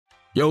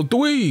Yo,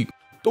 Dweeb.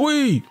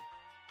 Dweeb.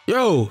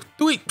 Yo,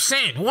 Dweeb.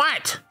 Sin,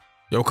 what?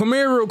 Yo, come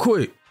here real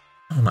quick.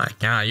 Oh my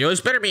god, yo, this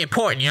better be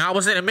important, yo. I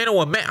was in the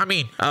middle of,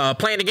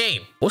 playing the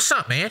game. What's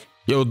up, man?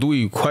 Yo,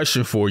 Dweeb,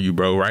 question for you,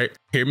 bro, right?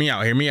 Hear me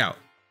out, hear me out.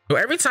 Yo,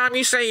 every time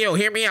you say, yo,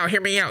 hear me out,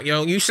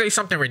 yo, you say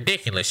something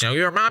ridiculous, yo.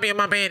 You remind me of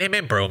my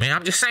man, bro, man.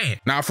 I'm just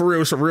saying. Nah, for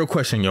real, it's a real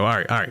question, yo.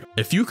 All right.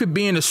 If you could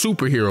be in a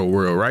superhero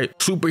world, right?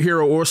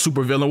 Superhero or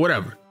supervillain,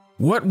 whatever.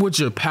 What would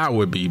your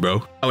power be,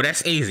 bro? Oh,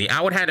 that's easy. I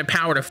would have the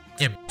power to f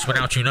him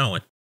without you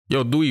knowing.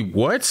 Yo, Dweeb,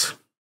 what?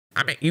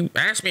 I mean, you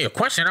asked me a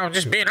question. I was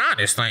just being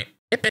honest. Like,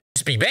 it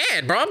must be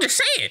bad, bro. I'm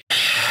just saying.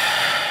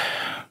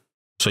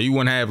 So you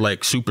wouldn't have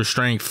like super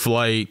strength,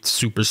 flight,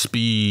 super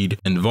speed,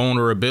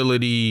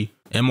 invulnerability,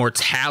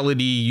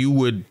 immortality. You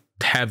would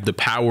have the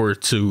power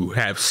to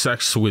have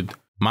sex with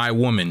my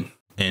woman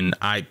and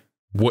I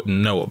wouldn't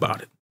know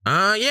about it.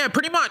 Yeah,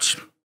 pretty much.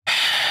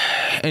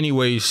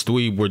 Anyways,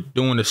 Dweeb, we're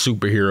doing a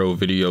superhero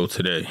video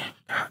today.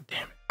 God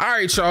damn it. All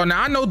right, y'all.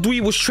 Now, I know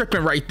Dweeb was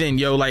tripping right then,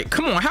 yo. Like,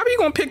 come on, how are you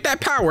gonna pick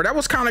that power? That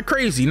was kind of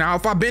crazy. Now,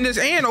 if I bend his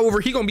hand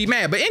over, he gonna be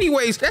mad. But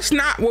anyways, that's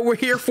not what we're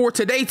here for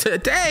today.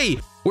 Today,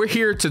 we're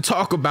here to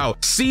talk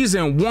about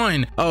season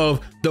 1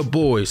 of The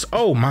Boys.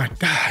 Oh my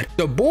God,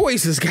 The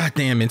Boys is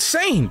goddamn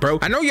insane, bro.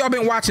 I know y'all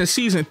been watching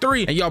season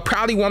 3 and y'all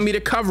probably want me to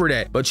cover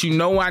that, but you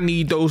know I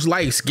need those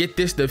likes. Get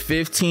this to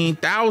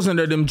 15,000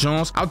 of them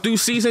Jones. I'll do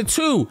season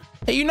 2.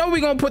 And you know we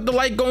gonna put the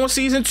like go on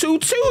season 2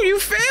 too, you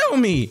feel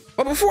me?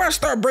 But before I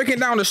start breaking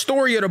down the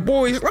story of The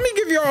Boys, let me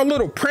give y'all a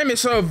little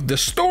premise of the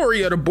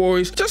story of The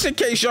Boys, just in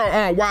case y'all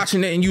aren't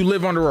watching it and you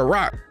live under a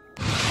rock.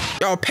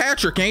 Y'all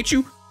Patrick, ain't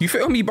you? You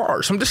feel me,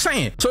 bars? I'm just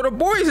saying. So The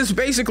Boys is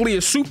basically a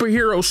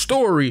superhero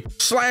story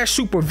slash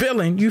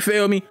supervillain, you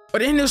feel me?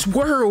 But in this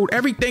world,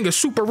 everything is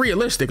super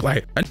realistic.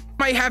 Like, I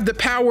might have the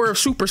power of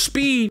super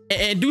speed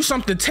and do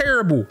something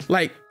terrible.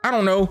 Like, I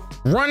don't know,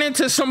 run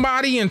into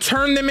somebody and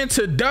turn them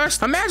into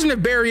dust. Imagine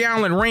if Barry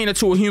Allen ran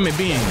into a human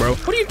being, bro.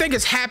 What do you think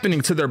is happening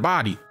to their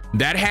body?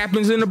 That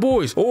happens in The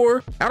Boys.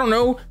 Or, I don't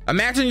know,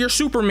 imagine you're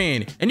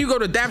Superman and you go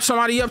to dap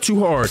somebody up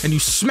too hard and you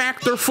smack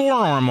their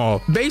forearm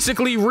off.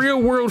 Basically,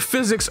 real world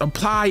physics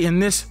apply in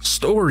this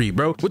story,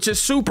 bro, which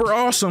is super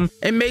awesome.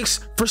 It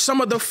makes for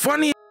some of the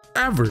funniest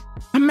ever.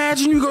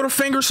 Imagine you go to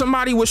finger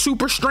somebody with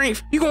super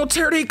strength, you gonna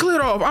tear their clit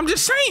off. I'm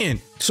just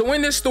saying. So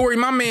in this story,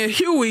 my man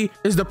Huey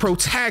is the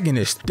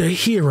protagonist, the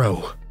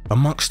hero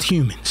amongst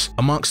humans,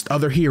 amongst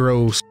other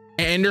heroes.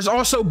 And there's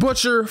also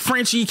Butcher,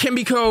 Frenchie,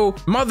 Kimiko,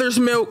 Mother's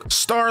Milk,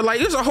 Starlight.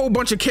 There's a whole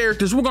bunch of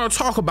characters. We're going to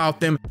talk about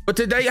them. But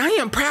today I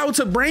am proud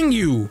to bring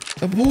you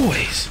The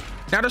Boys.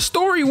 Now, the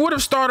story would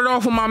have started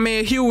off with my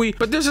man Huey,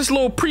 but there's this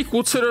little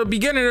prequel to the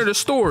beginning of the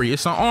story.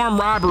 It's an armed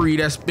robbery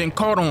that's been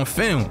caught on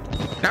film.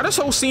 Now, this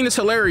whole scene is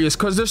hilarious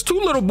because there's two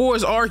little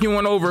boys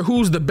arguing over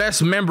who's the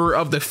best member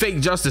of the fake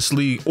Justice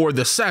League or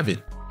the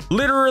Seven.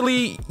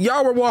 Literally,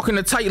 y'all were walking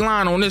a tight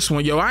line on this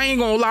one, yo. I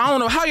ain't gonna lie, I don't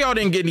know how y'all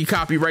didn't get any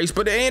copyrights,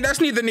 but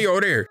that's neither near or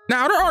there.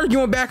 Now, they're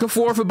arguing back and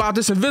forth about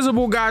this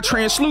invisible guy,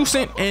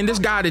 Translucent, and this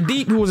guy, the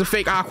Deep, who was a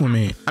fake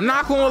Aquaman. I'm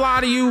not gonna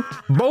lie to you,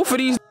 both of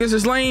these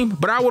is lame,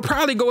 but I would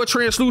probably go with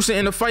Translucent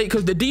in the fight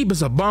because the Deep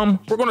is a bum.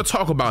 We're gonna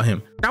talk about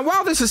him. Now,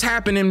 while this is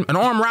happening, an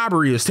armed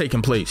robbery is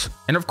taking place.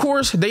 And of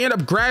course, they end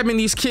up grabbing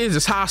these kids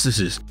as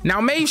hostages.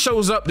 Now, May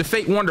shows up, the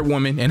fake Wonder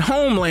Woman, and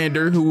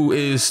Homelander, who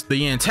is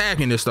the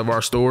antagonist of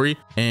our story,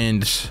 and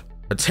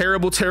a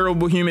terrible,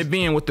 terrible human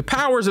being with the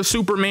powers of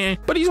Superman,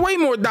 but he's way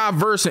more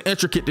diverse and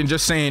intricate than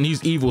just saying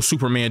he's evil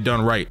Superman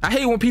done right. I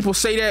hate when people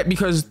say that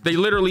because they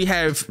literally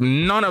have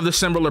none of the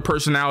similar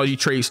personality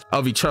traits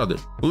of each other.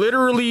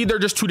 Literally, they're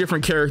just two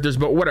different characters,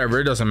 but whatever,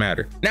 it doesn't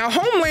matter. Now,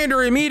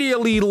 Homelander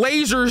immediately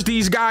lasers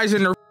these guys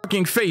in their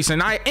fucking face,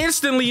 and I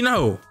instantly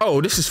know,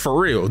 oh, this is for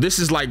real. This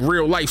is like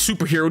real life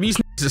superhero. These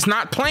is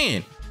not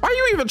playing. Why are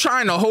you even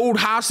trying to hold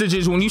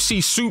hostages when you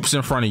see soups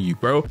in front of you,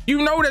 bro?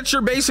 You know that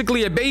you're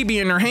basically a baby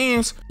in their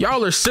hands.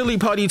 Y'all are silly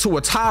putty to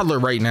a toddler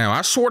right now,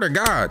 I swear to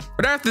God.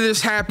 But after this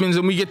happens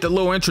and we get the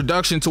little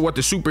introduction to what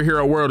the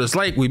superhero world is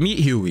like, we meet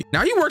Huey.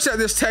 Now, he works at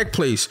this tech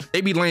place.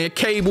 They be laying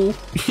cable,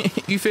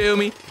 you feel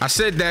me? I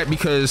said that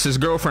because his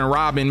girlfriend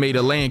Robin made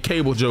a laying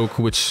cable joke,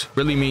 which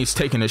really means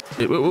taking a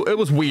shit. It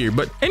was weird.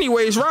 But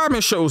anyways,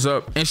 Robin shows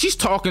up and she's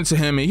talking to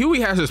him and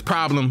Huey has this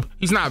problem.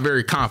 He's not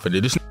very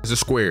confident. This is a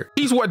square.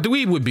 He's what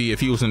Dweeb would be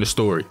if he was in the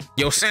story.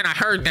 Yo, Sin, I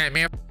heard that,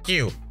 man. F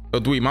you. Yo,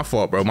 Dweeb, my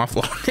fault, bro. My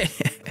fault.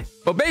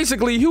 But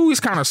basically,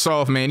 Huey's kind of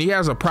soft, man. He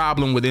has a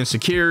problem with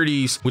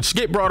insecurities, which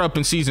get brought up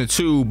in season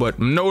 2, but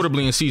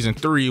notably in season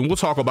 3. And we'll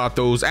talk about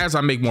those as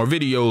I make more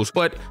videos.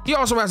 But he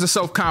also has a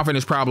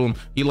self-confidence problem.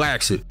 He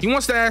lacks it. He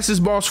wants to ask his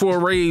boss for a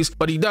raise,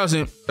 but he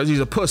doesn't because he's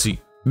a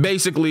pussy.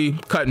 Basically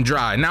cut and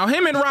dry. Now,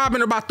 him and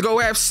Robin are about to go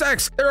have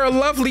sex. They're a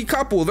lovely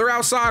couple. They're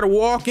outside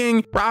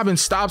walking. Robin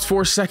stops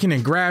for a second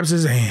and grabs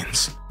his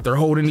hands. They're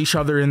holding each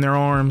other in their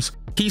arms.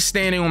 He's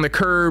standing on the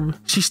curb.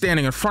 She's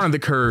standing in front of the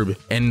curb.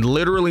 And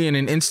literally in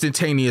an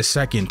instantaneous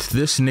second,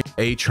 this nigga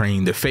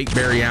A-Train, the fake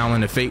Barry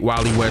Allen, the fake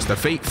Wally West, the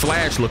fake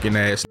Flash looking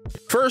ass.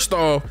 First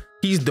off,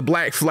 he's the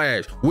Black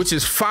Flash, which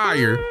is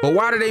fire. But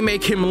why did they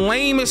make him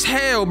lame as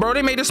hell, bro?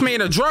 They made this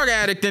man a drug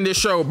addict in this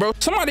show, bro.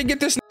 Somebody get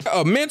this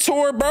nigga a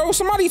mentor, bro.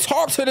 Somebody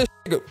talk to this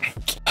nigga.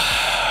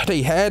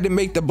 They had to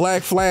make the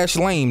Black Flash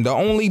lame, the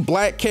only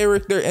black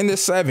character in the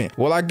 7.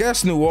 Well, I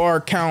guess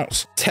Noir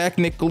counts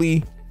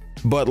technically,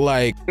 but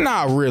like,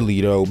 not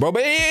really though, bro.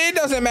 But it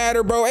doesn't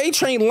matter, bro.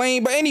 A-Train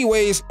lame. But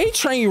anyways,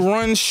 A-Train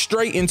runs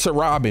straight into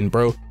Robin,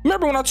 bro.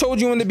 Remember when I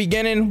told you in the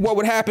beginning what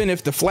would happen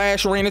if the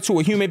Flash ran into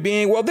a human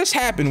being? Well, this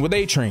happened with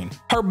A-Train.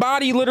 Her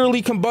body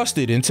literally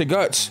combusted into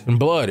guts and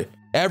blood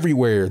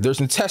everywhere. There's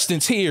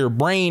intestines here,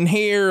 brain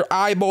here,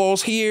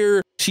 eyeballs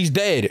here. She's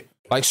dead.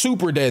 Like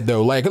super dead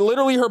though. Like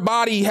literally her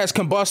body has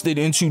combusted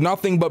into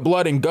nothing but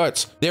blood and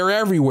guts. They're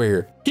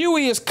everywhere.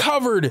 Huey is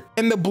covered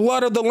in the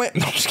blood of the lamb.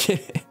 No, I'm just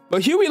kidding.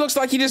 But Huey looks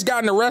like he just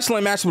got in a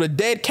wrestling match with a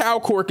dead cow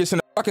carcass in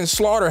a fucking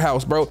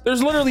slaughterhouse, bro.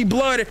 There's literally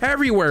blood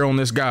everywhere on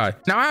this guy.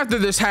 Now, after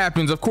this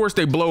happens, of course,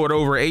 they blow it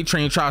over.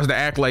 A-Train tries to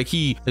act like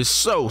he is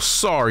so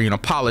sorry and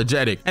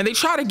apologetic. And they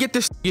try to get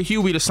this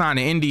Huey to sign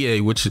an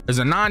NDA, which is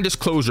a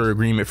non-disclosure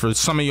agreement for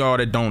some of y'all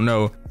that don't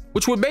know,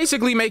 which would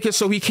basically make it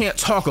so he can't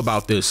talk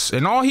about this.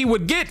 And all he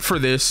would get for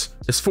this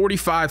is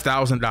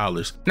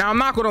 $45,000. Now, I'm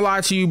not gonna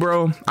lie to you,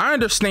 bro. I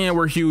understand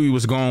where Huey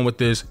was going with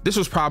this. This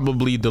was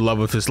probably the love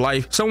of his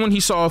life, someone he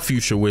saw a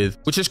future with,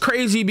 which is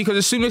crazy because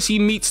as soon as he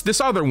meets this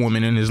other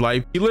woman in his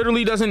life, he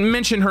literally doesn't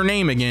mention her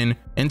name again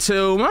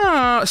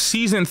until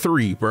season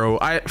 3, bro.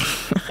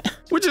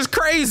 Which is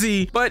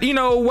crazy, but you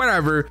know,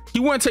 whatever. He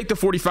wouldn't take the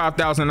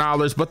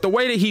 $45,000, but the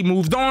way that he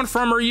moved on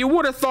from her, you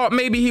would have thought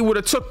maybe he would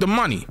have took the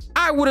money.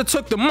 I would have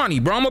took the money,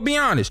 bro. I'm gonna be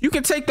honest. You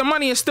can take the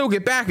money and still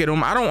get back at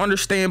him. I don't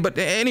understand, but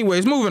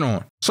anyways, moving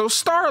on. So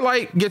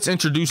Starlight gets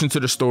introduced into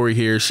the story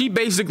here. She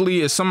basically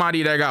is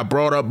somebody that got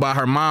brought up by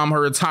her mom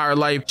her entire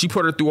life. She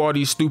put her through all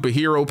these stupid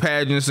hero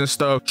pageants and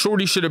stuff.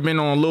 Shorty should have been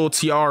on Little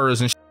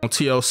Tiaras and shit on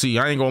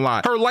TLC. I ain't gonna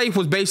lie. Her life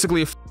was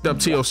basically a fucked up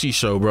TLC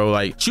show, bro.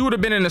 Like, she would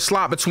have been in the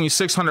slot between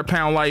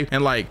 600-pound life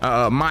and like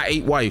My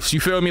 8 Wives.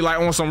 You feel me? Like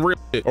on some real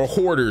shit, or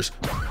Hoarders.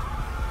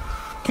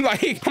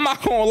 Like, I'm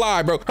not gonna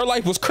lie, bro. Her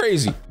life was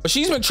crazy. But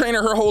she's been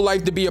training her whole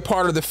life to be a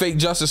part of the fake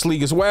Justice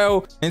League as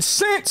well. And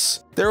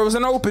since there was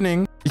an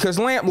opening, because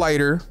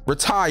Lamplighter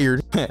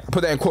retired,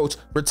 put that in quotes,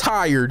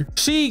 retired,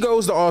 she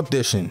goes to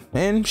audition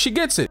and she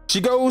gets it.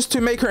 She goes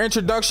to make her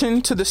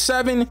introduction to the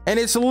 7, and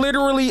it's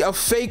literally a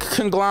fake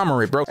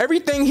conglomerate, bro.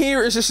 Everything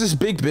here is just this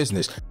big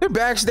business. They're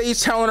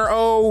backstage telling her,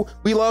 oh,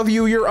 we love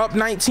you. You're up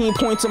 19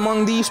 points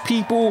among these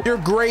people. You're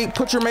great.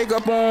 Put your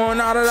makeup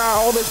on,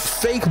 all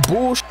this fake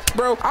bullshit,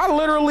 bro. I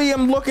literally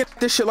am looking at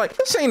this shit like,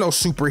 this ain't no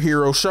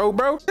superhero show,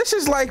 bro. This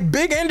is like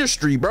big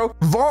industry, bro.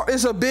 Vault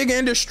is a big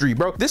industry,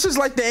 bro. This is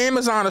like the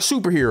Amazon of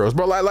superheroes,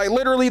 bro. Like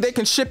literally they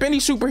can ship any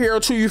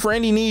superhero to you for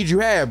any need you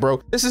have,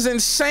 bro. This is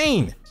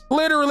insane.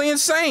 Literally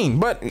insane.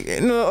 But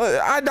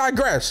I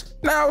digress.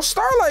 Now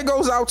Starlight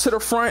goes out to the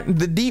front.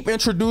 The Deep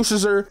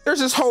introduces her. There's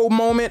this whole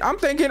moment. I'm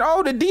thinking,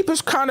 oh, the Deep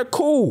is kind of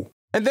cool.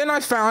 And then I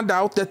found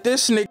out that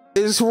this nigga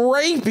is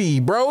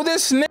rapey, bro.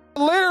 This nigga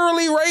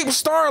literally raped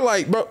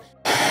Starlight, bro.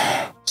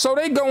 So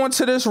they go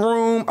into this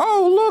room.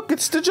 Oh, look,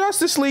 it's the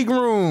Justice League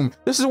room.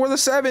 This is where the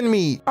 7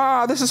 meet.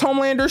 This is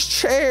Homelander's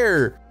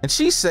chair. And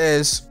she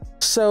says,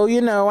 so,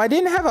 you know, I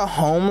didn't have a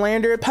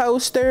Homelander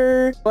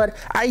poster, but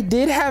I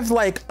did have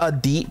like a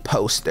Deep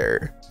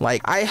poster.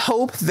 Like, I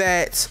hope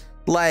that,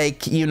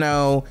 like, you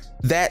know,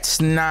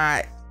 that's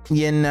not,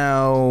 you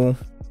know,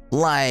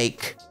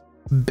 like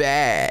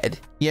bad,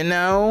 you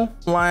know,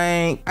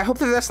 like, I hope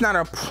that that's not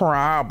a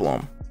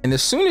problem. And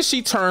as soon as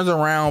she turns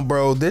around,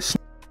 bro, this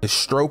is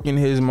stroking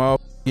his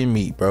motherfucking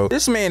meat, bro.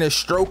 This man is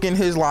stroking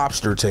his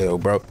lobster tail,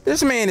 bro.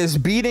 This man is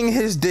beating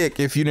his dick,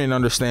 if you didn't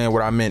understand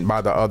what I meant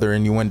by the other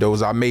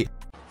innuendos I made.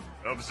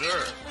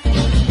 Observe. In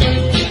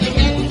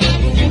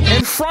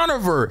front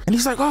of her. And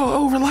he's like,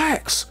 oh,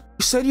 relax.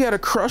 You said you had a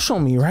crush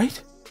on me,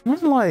 right? And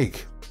I'm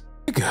like,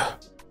 nigga,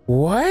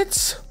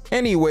 what?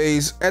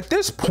 Anyways, at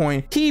this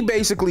point, he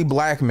basically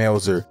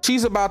blackmails her.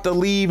 She's about to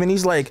leave and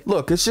he's like,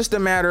 look, it's just a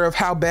matter of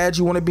how bad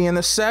you want to be in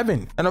the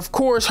 7. And of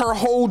course, her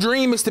whole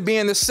dream is to be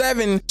in the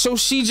 7. So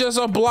she just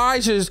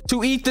obliges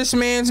to eat this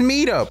man's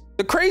meat up.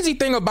 The crazy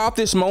thing about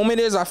this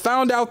moment is I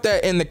found out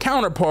that in the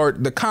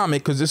counterpart, the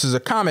comic, because this is a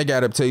comic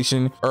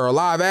adaptation or a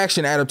live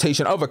action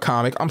adaptation of a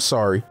comic, I'm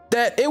sorry,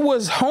 that it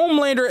was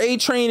Homelander,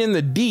 A-Train in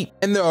the Deep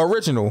in the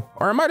original,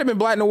 or it might have been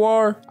Black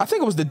Noir. I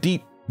think it was the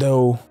Deep.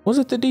 Though, was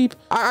it the Deep?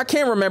 I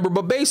can't remember,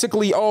 but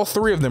basically all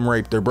 3 of them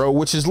raped her, bro,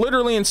 which is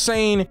literally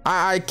insane.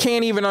 I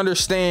can't even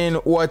understand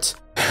what,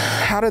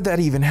 how did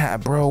that even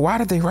happen, bro? Why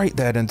did they write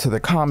that into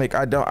the comic?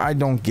 I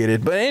don't get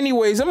it. But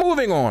anyways, I'm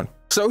moving on.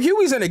 So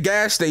Huey's in a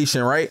gas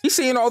station, right? He's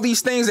seeing all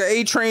these things at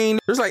A-Train.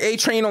 There's like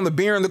A-Train on the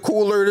beer in the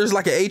cooler. There's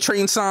like an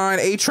A-Train sign,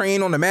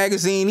 A-Train on the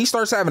magazine. He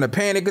starts having a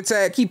panic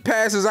attack. He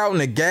passes out in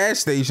the gas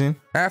station.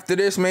 After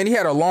this, man, he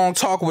had a long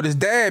talk with his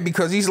dad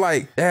because he's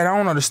like, Dad, I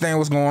don't understand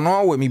what's going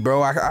on with me,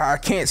 bro. I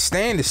can't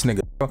stand this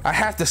nigga, bro. I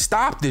have to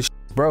stop this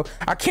shit. bro.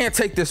 I can't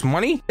take this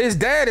money. His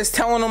dad is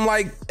telling him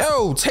like,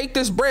 yo, take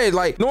this bread.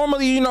 Like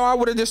normally, you know, I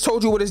would have just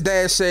told you what his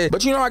dad said,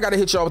 but you know, I gotta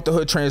hit y'all with the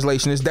hood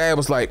translation. His dad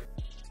was like,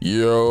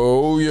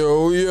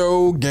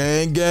 yo,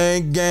 gang.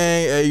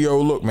 Hey,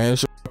 yo, look, man,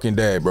 it's your fucking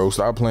dad, bro.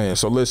 Stop playing.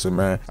 So listen,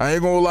 man, I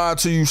ain't gonna lie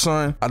to you,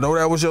 son. I know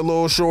that was your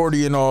little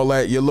shorty and all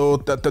that, your little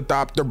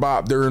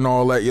bop-der and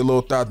all that, your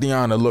little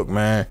Tatiana. Look,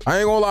 man, I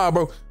ain't gonna lie,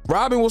 bro.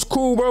 Robin was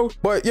cool, bro,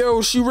 but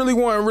yo, she really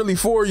wasn't really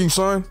for you,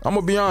 son. I'm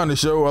gonna be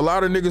honest, yo. A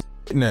lot of niggas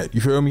that,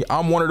 you feel me?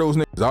 I'm one of those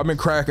niggas. I've been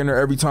cracking her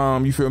every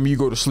time, you feel me, you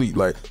go to sleep.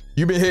 Like,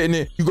 you been hitting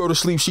it, you go to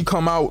sleep, she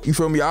come out, you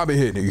feel me, I've been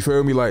hitting it, you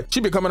feel me? Like,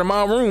 she been coming to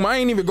my room, I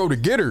ain't even go to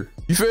get her,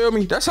 you feel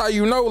me? That's how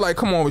you know, like,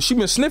 come on, she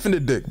been sniffing the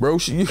dick, bro.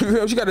 She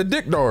got a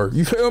dick dog,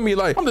 you feel me?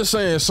 Like, I'm just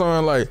saying,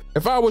 son, like,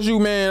 if I was you,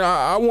 man,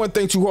 I wouldn't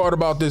think too hard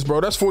about this, bro.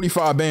 That's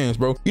 45 bands,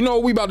 bro. You know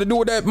what we about to do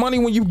with that money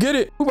when you get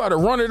it? We about to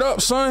run it up,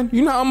 son.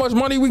 You know how much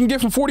money we can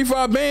get from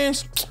 45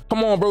 bands?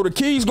 Come on, bro, the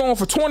key's going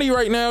for 20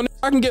 right now.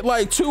 I can get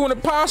like 2 in a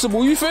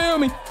possible, you feel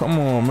me? Come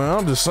on, man,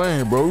 I'm just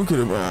saying, bro, we could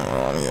have,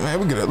 man,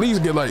 we could at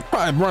least get like,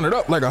 probably run it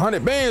up like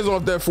 100 bands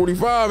off that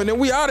 45, and then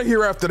we out of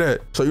here after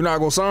that. So you're not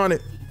gonna sign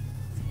it?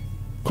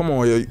 Come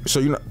on, yo, so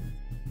you're not,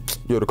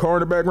 yo, the car in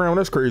the background,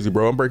 that's crazy,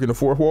 bro. I'm breaking the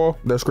fourth wall,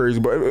 that's crazy,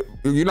 but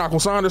you're not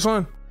gonna sign it,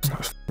 son?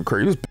 That's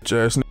crazy, this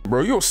bitch ass nigga,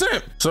 bro, you a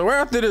simp. So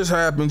after this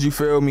happens, you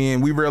feel me,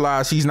 and we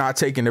realize he's not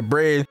taking the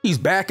bread, he's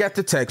back at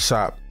the tech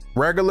shop.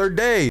 Regular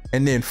day,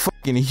 and then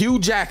fucking Hugh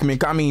Jackman,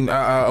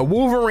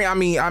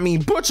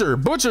 Wolverine,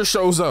 Butcher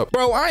shows up.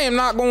 Bro, I am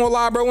not gonna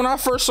lie, bro. When I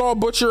first saw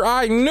Butcher,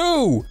 I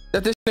knew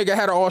that this nigga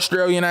had an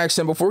Australian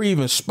accent before he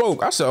even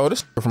spoke. I said, oh,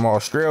 this nigga from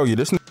Australia.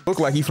 This nigga look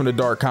like he from the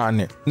dark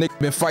continent. Nigga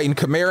been fighting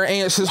Chimera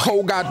ants his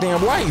whole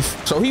goddamn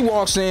life. So he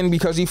walks in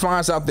because he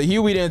finds out that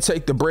Huey didn't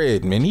take the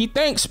bread. And he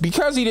thinks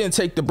because he didn't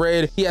take the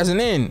bread, he has an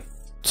in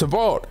to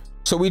vault.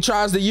 So he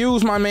tries to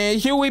use my man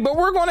Huey, but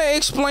we're gonna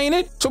explain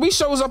it. So he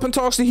shows up and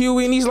talks to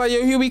Huey, and he's like,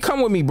 yo, Huey,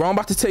 come with me, bro. I'm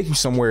about to take you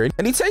somewhere.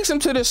 And he takes him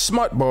to this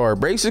smut bar.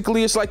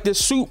 Basically, it's like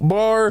this soup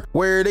bar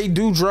where they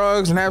do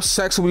drugs and have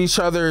sex with each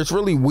other. It's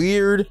really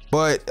weird,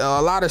 but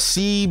a lot of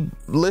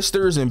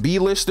C-listers and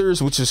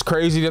B-listers, which is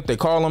crazy that they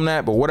call them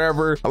that, but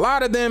whatever. A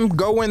lot of them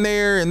go in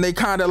there and they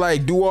kind of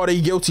like do all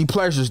their guilty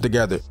pleasures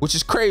together, which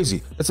is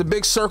crazy. It's a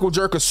big circle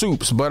jerk of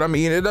soups, but I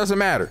mean, it doesn't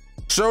matter.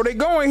 So they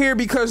go in here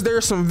because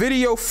there's some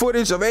video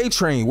footage of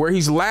A-Train where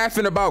he's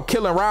laughing about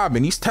killing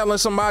Robin. He's telling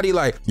somebody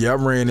like, yeah, I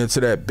ran into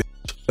that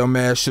bitch. Dumb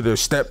ass should have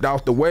stepped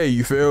out the way,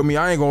 you feel me?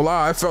 I ain't gonna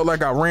lie, I felt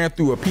like I ran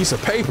through a piece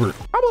of paper.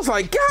 I was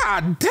like,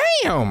 God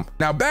damn.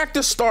 Now back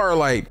to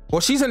Starlight.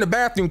 Well, she's in the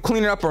bathroom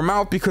cleaning up her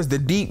mouth because the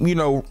deep, you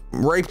know,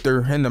 raped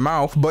her in the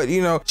mouth. But,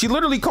 you know, she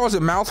literally calls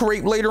it mouth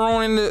rape later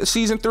on in the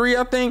season 3,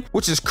 I think,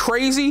 which is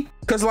crazy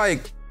because,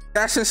 like,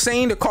 that's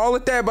insane to call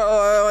it that, but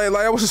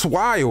like that was just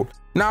wild.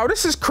 Now,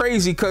 this is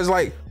crazy because,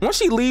 like, once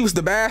she leaves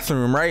the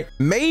bathroom, right,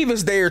 Maeve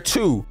is there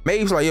too.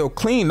 Maeve's like, yo,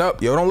 clean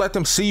up, yo, don't let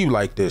them see you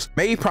like this.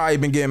 Maeve probably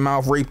been getting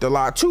mouth raped a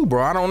lot too,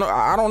 bro. I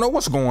don't know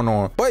what's going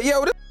on. But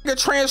yo, this nigga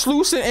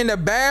translucent in the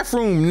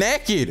bathroom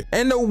naked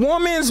in the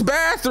woman's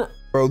bathroom.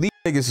 Bro, these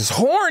niggas is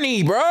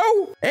horny, bro.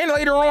 And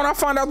later on, I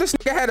find out this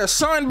nigga had a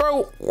son,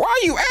 bro. Why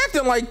are you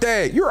acting like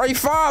that? You're a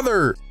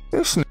father.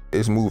 This nigga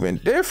is moving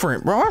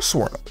different, bro. I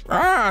swear to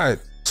God.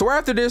 So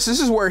after this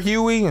is where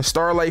Huey and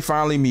Starlight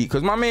finally meet,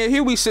 because my man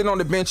Huey sitting on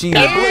the bench eating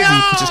a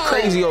glizzy, which is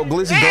crazy, old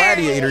glizzy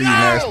gladiator, you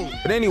nasty.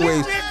 But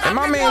anyways, and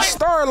my man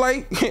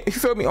Starlight, you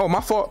feel me? Oh,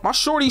 my fault. My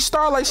shorty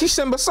Starlight, she's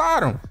sitting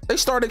beside him. They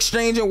start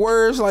exchanging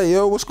words like,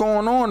 yo, what's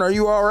going on? Are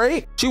you all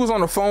right? She was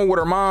on the phone with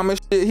her mom and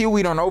shit.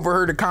 Huey done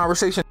overheard the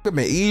conversation. Been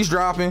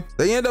eavesdropping.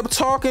 They end up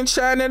talking,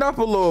 chatting it up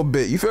a little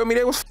bit. You feel me?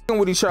 They was fucking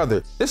with each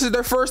other. This is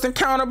their first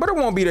encounter, but it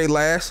won't be their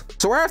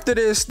last. So after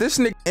this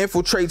nigga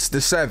infiltrates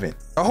the 7.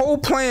 The whole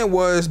plan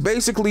was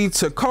basically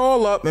to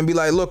call up and be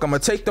like, look, I'm gonna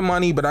take the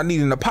money, but I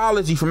need an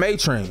apology from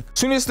A-Train.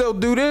 Soon as they'll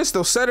do this,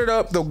 they'll set it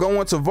up, they'll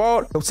go into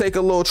Vault, they'll take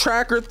a little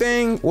tracker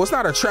thing. Well, it's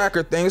not a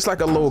tracker thing, it's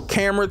like a little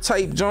camera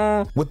type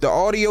joint with the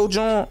audio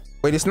joint.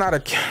 Wait, it's not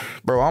a,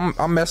 bro,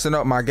 I'm messing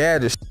up my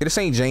gadgets. This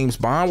ain't James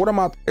Bond. What am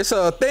I? It's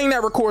a thing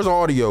that records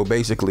audio,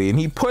 basically. And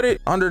he put it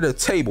under the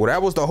table.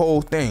 That was the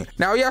whole thing.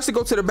 Now he has to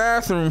go to the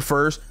bathroom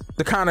first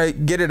to kind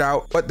of get it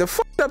out. But the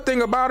fucked up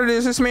thing about it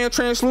is this man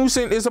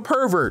Translucent is a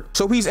pervert.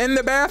 So he's in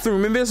the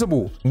bathroom,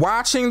 invisible,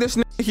 watching this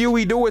nigga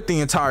Huey do it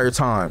the entire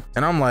time.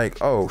 And I'm like,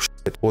 oh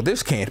shit, well,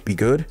 this can't be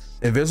good.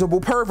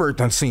 Invisible pervert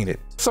done seen it.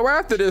 So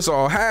after this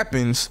all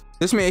happens,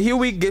 this man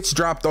Huey gets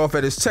dropped off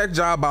at his tech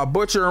job by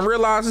Butcher and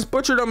realizes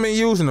Butcher done been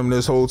using him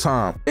this whole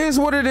time. It is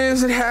what it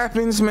is, it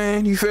happens,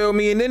 man, you feel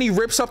me? And then he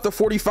rips up the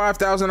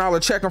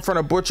 $45,000 check in front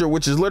of Butcher,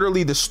 which is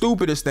literally the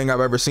stupidest thing I've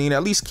ever seen.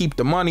 At least keep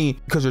the money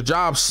because your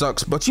job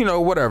sucks, but you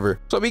know,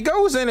 whatever. So he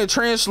goes in and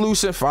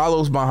Translucent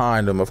follows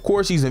behind him. Of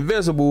course, he's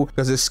invisible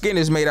because his skin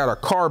is made out of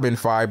carbon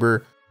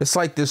fiber. It's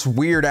like this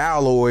weird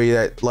alloy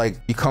that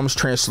like becomes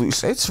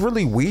translucent. It's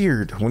really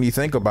weird when you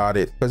think about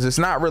it because it's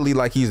not really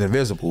like he's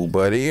invisible,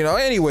 but you know,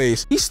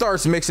 anyways, he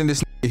starts mixing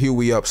this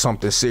Huey up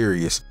something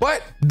serious.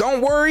 But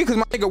don't worry, because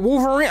my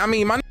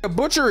nigga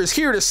Butcher is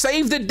here to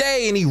save the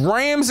day, and he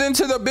rams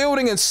into the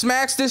building and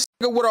smacks this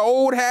nigga with an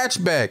old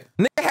hatchback.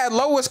 Nigga had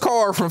Lois'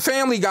 car from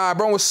Family Guy,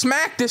 bro, and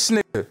smacked this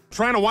nigga.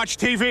 Trying to watch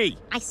TV.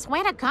 I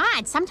swear to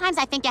God, sometimes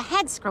I think your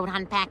head's screwed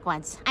on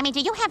backwards. I mean, do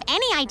you have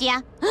any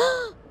idea?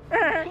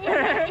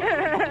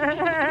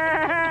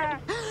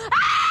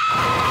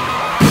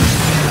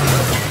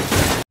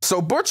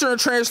 So Butcher and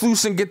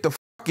Translucent get the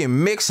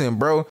fucking mixing,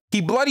 bro.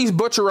 He bloodies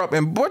Butcher up,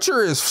 and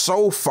Butcher is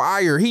so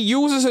fire. He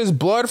uses his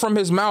blood from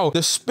his mouth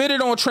to spit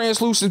it on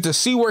Translucent to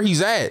see where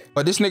he's at.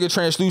 But this nigga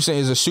Translucent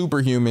is a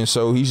superhuman,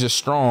 so he's just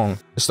strong.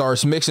 It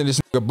starts mixing this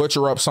nigga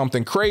Butcher up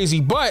something crazy,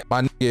 but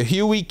my nigga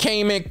Huey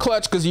came in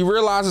clutch because he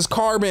realizes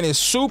carbon is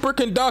super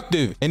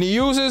conductive, and he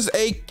uses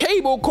a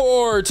cable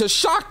cord to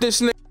shock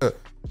this nigga,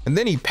 and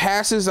then he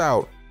passes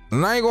out.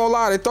 And I ain't gonna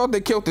lie, they thought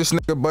they killed this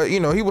nigga, but you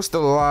know, he was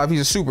still alive.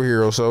 He's a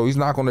superhero, so he's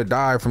not gonna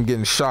die from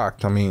getting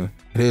shocked. I mean,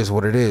 it is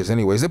what it is.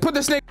 Anyways, they put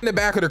this nigga in the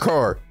back of the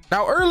car.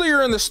 Now,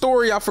 earlier in the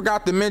story, I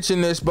forgot to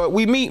mention this, but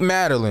we meet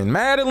Madeline.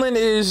 Madeline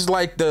is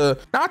like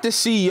not the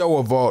CEO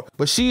of Vault,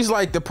 but she's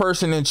like the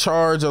person in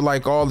charge of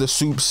like all the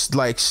soups,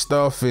 like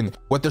stuff and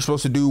what they're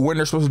supposed to do, when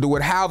they're supposed to do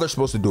it, how they're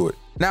supposed to do it.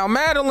 Now,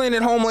 Madeline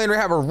and Homelander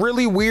have a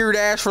really weird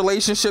ass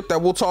relationship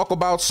that we'll talk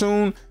about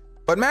soon.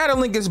 But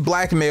Madeline gets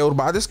blackmailed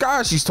by this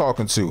guy she's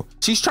talking to.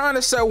 She's trying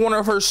to sell one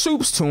of her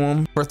soups to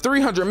him for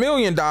 $300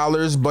 million,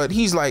 but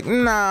he's like,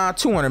 nah,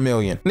 200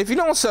 million. And if you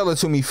don't sell it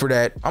to me for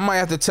that, I might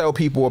have to tell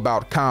people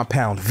about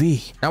Compound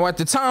V. Now, at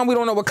the time, we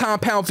don't know what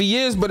Compound V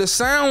is, but it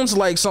sounds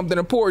like something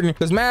important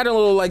because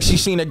Madeline looked like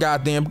she's seen a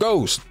goddamn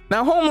ghost.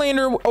 Now,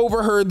 Homelander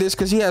overheard this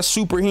because he has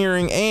super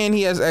hearing and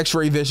he has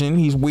x-ray vision.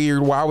 He's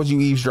weird. Why would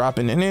you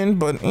eavesdropping in?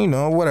 But, you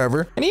know,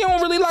 whatever. And he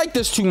don't really like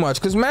this too much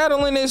because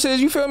Madeline is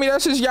his, you feel me?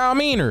 That's his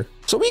Yameener.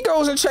 So he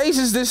goes and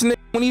chases this nigga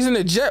when he's in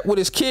a jet with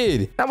his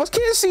kid. Now, his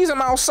kid sees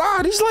him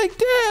outside. He's like,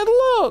 Dad,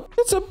 look,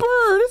 it's a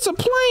bird. It's a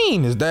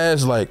plane. His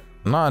dad's like,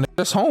 nah, nigga,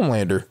 that's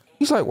Homelander.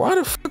 He's like, why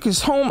the fuck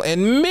is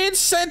And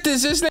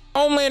mid-sentence, this nigga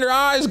Homelander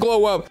eyes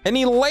glow up and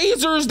he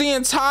lasers the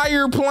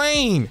entire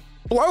plane.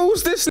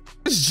 Blows this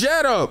nigga's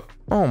jet up.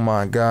 Oh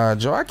my God,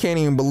 Joe, I can't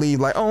even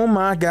believe, like, oh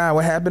my God,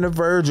 what happened to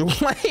Virgil?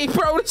 Like,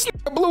 bro, this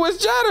nigga blew his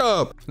jet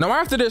up. Now,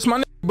 after this, my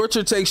nigga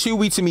Butcher takes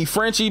Huey to meet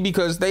Frenchie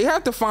because they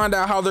have to find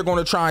out how they're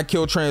going to try and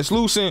kill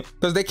Translucent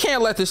because they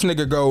can't let this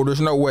nigga go.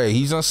 There's no way.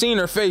 He's unseen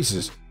their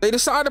faces. They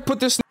decide to put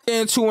this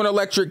nigga into an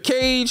electric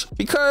cage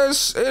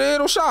because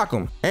it'll shock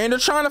him. And they're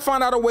trying to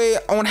find out a way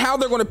on how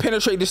they're going to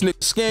penetrate this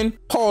nigga's skin.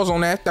 Pause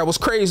on that. That was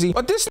crazy.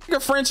 But this nigga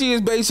Frenchie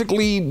is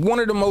basically one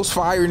of the most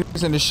fire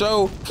niggas in the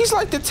show. He's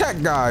like the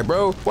tech guy,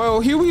 bro.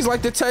 Well, Huey's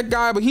like the tech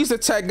guy, but he's the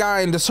tech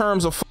guy in the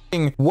terms of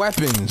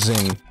weapons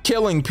and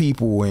killing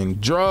people and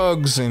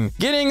drugs and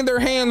getting their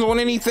hands on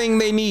anything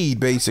they need,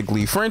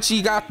 basically.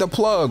 Frenchie got the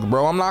plug,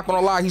 bro. I'm not gonna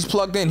lie, he's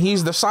plugged in.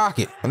 He's the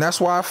socket, and that's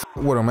why I f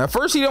with him. At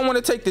first, he didn't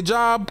want to take the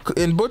job,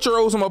 and Butcher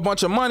owes him a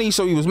bunch of money,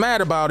 so he was mad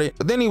about it.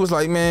 But then he was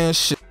like, man,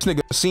 shit, this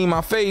nigga seen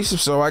my face,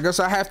 so I guess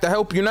I have to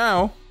help you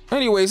now.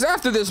 Anyways,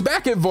 after this,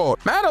 back at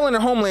Vault, Madeline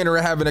and Homelander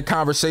are having a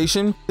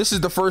conversation. This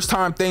is the first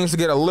time things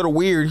get a little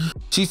weird.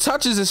 She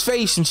touches his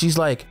face and she's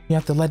like, you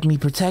have to let me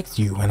protect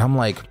you. And I'm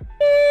like,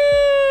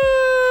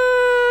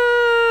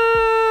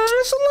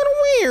 it's a little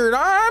weird.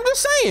 I'm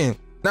just saying.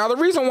 Now, the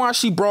reason why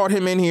she brought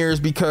him in here is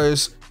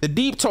because the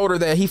Deep told her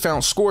that he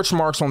found scorch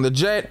marks on the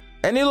jet,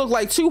 and they look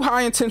like two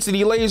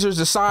high-intensity lasers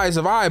the size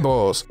of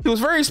eyeballs. He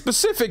was very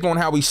specific on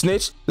how he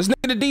snitched. This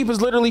nigga the Deep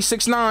is literally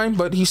 6'9",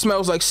 but he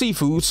smells like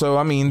seafood, so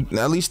I mean,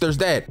 at least there's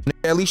that.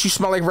 At least you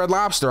smell like Red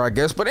Lobster, I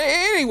guess. But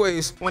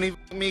anyways. When he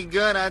f me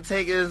good, I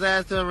take his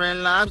ass to Red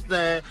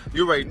Lobster.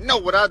 You already know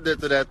what I did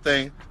to that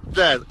thing.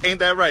 Jazz, ain't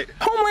that right?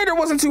 Homelander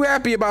wasn't too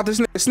happy about this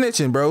nigga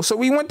snitching, bro, so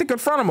we went to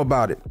confront him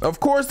about it. Of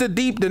course, the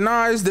Deep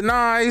denies,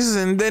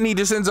 and then he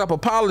just ends up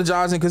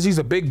apologizing because he's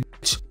a big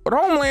bitch. But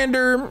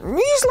Homelander,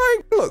 he's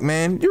like, look,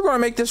 man, you're gonna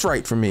make this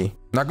right for me.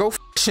 Now go f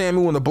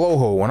Shamu in the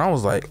blowhole. And I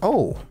was like,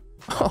 oh.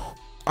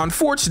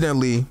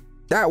 Unfortunately,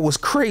 that was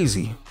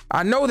crazy.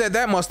 I know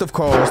that must have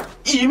caused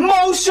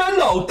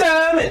emotional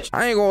damage.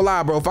 I ain't gonna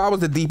lie, bro. If I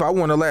was the Deep, I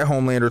wouldn't have let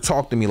Homelander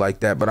talk to me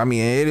like that. But I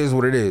mean, it is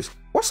what it is.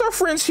 What's our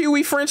friends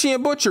Huey, Frenchie,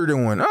 and Butcher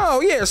doing?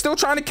 Oh yeah, still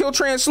trying to kill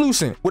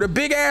Translucent with a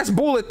big ass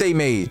bullet they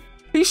made.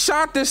 He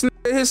shot this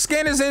nigga. His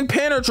skin is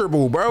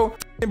impenetrable, bro.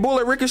 The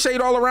bullet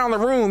ricocheted all around the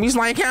room. He's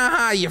like,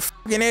 haha, you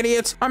fucking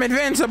idiots. I'm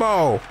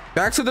invincible.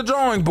 Back to the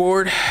drawing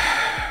board.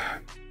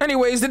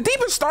 Anyways, the Deep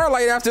and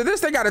Starlight, after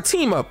this, they got a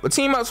team up. A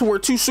team up where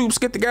two soups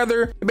get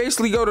together. They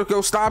basically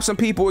go stop some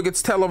people. It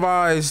gets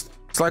televised.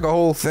 It's like a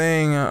whole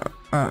thing. I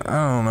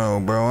don't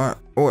know, bro.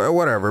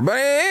 Whatever. But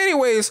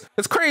anyways,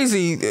 it's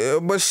crazy.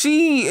 But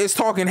she is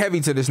talking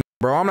heavy to this,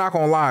 bro. I'm not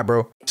gonna lie,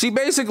 bro. She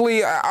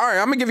basically, all right,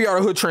 I'm gonna give y'all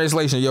the hood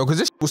translation, yo, because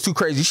this was too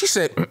crazy. She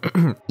said,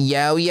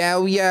 yo,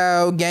 yo,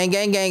 yo, gang,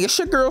 gang, gang. It's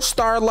your girl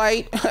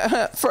Starlight.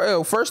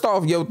 First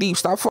off, yo, Deep,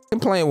 stop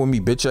fucking playing with me,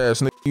 bitch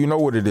ass nigga. You know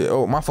what it is.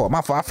 Oh, my fault.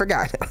 I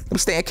forgot. I'm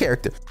staying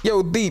character.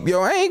 Yo, Deep,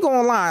 yo, I ain't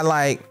gonna lie.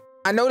 Like,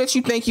 I know that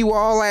you think you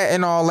all that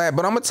and all that,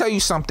 but I'm gonna tell you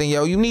something,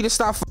 yo. You need to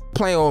stop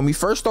playing with me.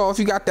 First off,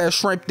 you got that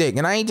shrimp dick,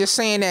 and I ain't just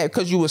saying that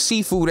because you a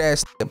seafood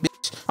ass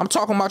bitch. I'm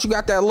talking about you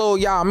got that little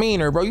y'all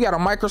meaner, bro. You got a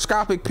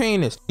microscopic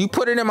penis. You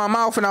put it in my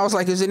mouth and I was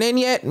like, is it in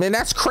yet? Man,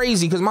 that's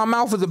crazy because my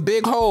mouth is a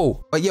big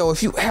hole. But yo,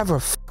 if you ever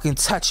fucking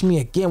touch me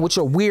again with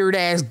your weird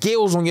ass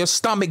gills on your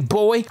stomach,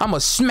 boy, I'ma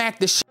smack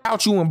the shit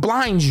out you and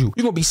blind you.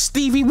 You gonna be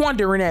Stevie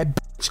Wonder in that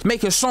bitch,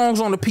 making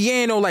songs on the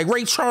piano like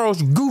Ray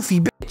Charles, you goofy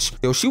bitch.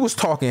 Yo, she was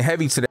talking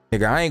heavy to that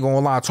nigga. I ain't gonna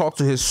lie, talk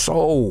to his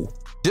soul.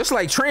 Just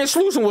like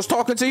Translucent was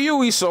talking to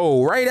Huey's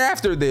soul right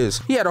after this.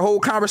 He had a whole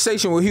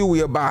conversation with Huey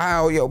about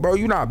how, yo, bro,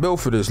 you not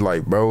built for this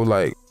life, bro.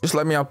 Like, just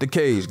let me out the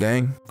cage,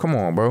 gang. Come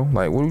on, bro.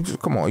 Like,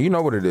 come on, you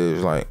know what it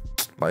is. Like,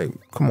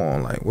 come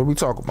on, like, what are we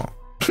talking about?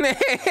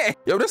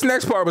 Yo, this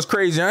next part was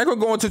crazy. I ain't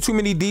gonna go into too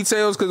many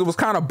details because it was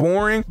kind of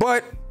boring,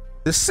 but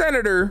the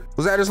senator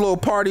was at his little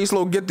party, his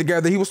little get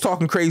together. He was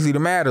talking crazy to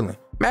Madeline.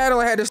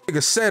 Madeline had this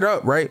nigga set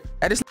up, right?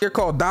 Had this nigga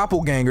called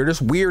Doppelganger,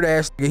 this weird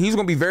ass nigga. He's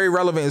gonna be very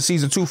relevant in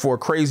season 2 for a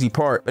crazy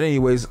part. But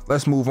anyways,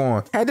 let's move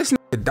on. Had this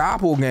nigga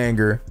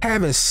Doppelganger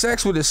having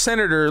sex with his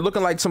senator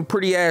looking like some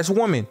pretty ass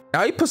woman.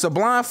 Now he puts a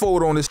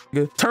blindfold on this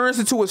nigga, turns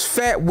into his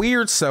fat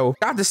weird self,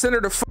 got the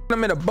senator fucking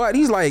him in the butt.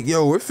 He's like,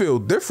 yo, it feel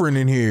different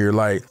in here.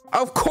 Like,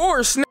 of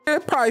course,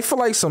 nigga, probably feel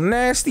like some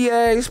nasty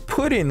ass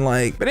pudding,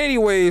 like. But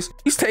anyways,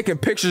 he's taking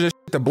pictures and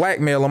shit to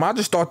blackmail him. I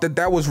just thought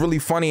that was really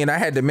funny and I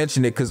had to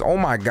mention it because, oh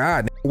my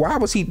God, why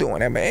was he doing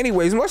that, man?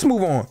 Anyways, let's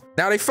move on.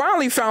 Now they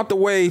finally found the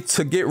way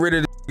to get rid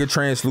of the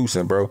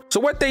Translucent, bro. So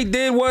what they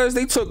did was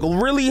they took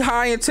really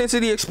high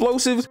intensity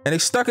explosives and they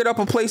stuck it up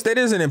a place that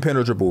isn't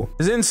impenetrable,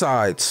 his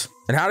insides.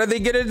 And how did they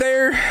get it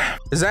there?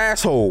 His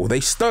asshole. They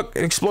stuck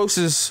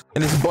explosives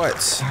in his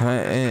butt.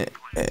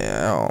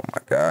 Oh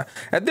my God.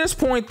 At this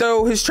point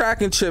though, his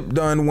tracking chip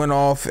done went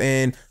off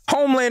and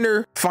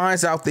Homelander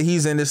finds out that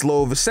he's in this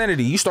low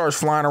vicinity. He starts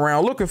flying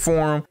around looking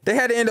for him. They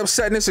had to end up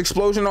setting this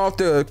explosion off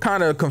to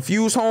kind of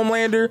confuse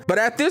Homelander. But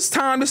at this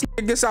time, this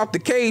nigga gets out the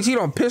cage. He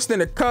done pissed in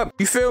the cup.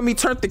 You feel me?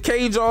 Turned the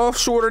cage off,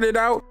 shorted it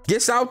out,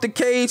 gets out the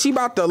cage. He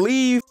about to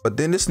leave. But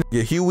then this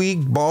nigga Huey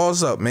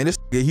balls up, man. This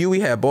nigga Huey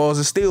had balls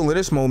of steel in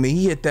this moment.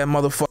 He hit that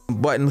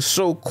motherfucking button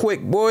so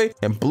quick, boy,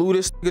 and blew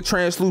this nigga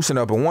Translucent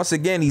up. And once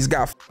again, he's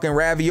got fucking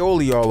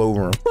ravioli all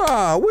over him.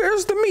 Ah,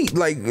 where's the meat?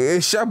 Like,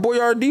 Chef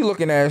Boyardee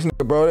looking ass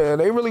nigga, bro.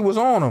 They really was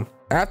on him.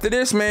 After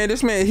this man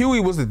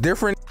Huey was a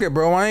different nigga,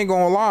 bro. I ain't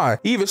gonna lie.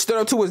 He even stood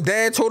up to his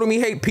dad, told him he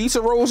hate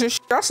pizza rolls and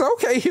shit. I said,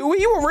 okay, Huey,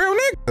 you a real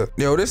nigga.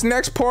 Yo, this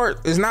next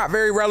part is not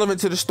very relevant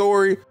to the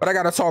story, but I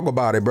gotta talk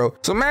about it, bro.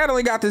 So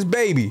Madeline got this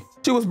baby.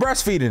 She was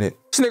breastfeeding it.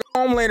 This nigga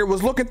Homelander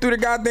was looking through the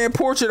goddamn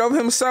portrait of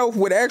himself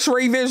with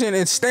x-ray vision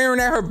and staring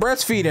at her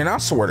breastfeeding. I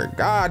swear to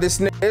God, this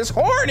nigga is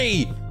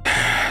horny.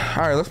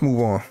 All right, let's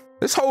move on.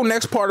 This whole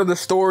next part of the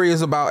story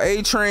is about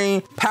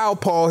A-Train, Pal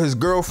Paul, his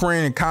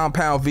girlfriend, and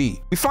Compound V.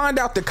 We find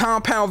out that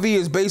Compound V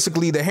is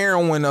basically the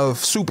heroine of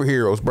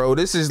superheroes, bro.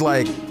 This is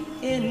like,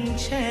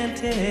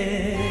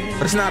 enchanted.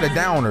 But it's not a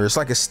downer. It's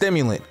like a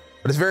stimulant,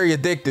 but it's very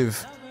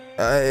addictive.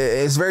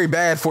 It's very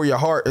bad for your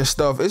heart and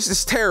stuff. It's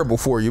just terrible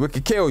for you. It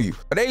could kill you.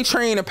 But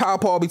A-Train and Pal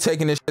Paul be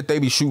taking this shit. They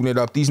be shooting it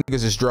up. These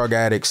niggas is drug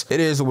addicts. It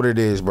is what it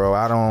is, bro.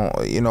 I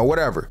don't, you know,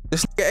 whatever.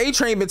 This nigga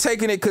A-Train been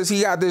taking it because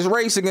he got this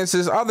race against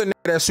this other nigga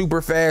that's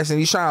super fast and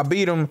he's trying to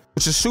beat him,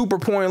 which is super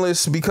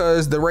pointless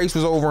because the race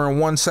was over in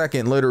 1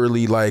 second,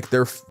 literally. Like,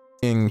 they're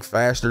f***ing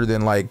faster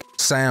than like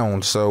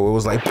sound. So it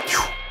was like,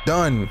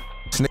 done.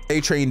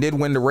 A-Train did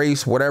win the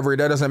race, whatever,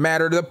 that doesn't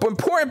matter. The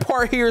important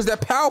part here is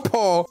that Pal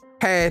Paul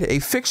had a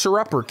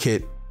fixer-upper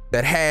kit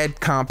that had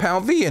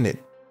Compound V in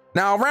it.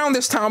 Now, around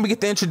this time, we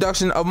get the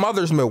introduction of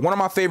Mother's Milk, one of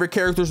my favorite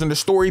characters in the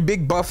story,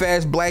 big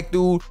buff-ass black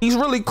dude. He's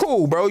really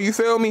cool, bro, you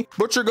feel me?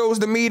 Butcher goes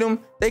to meet him.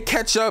 They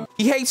catch up.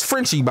 He hates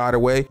Frenchie, by the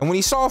way. And when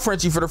he saw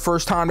Frenchie for the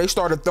first time, they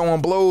started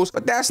throwing blows,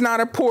 but that's not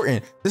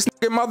important. This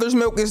nigga Mother's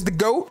Milk is the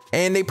GOAT,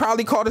 and they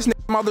probably call this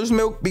nigga Mother's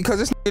Milk because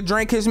this nigga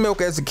drank his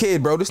milk as a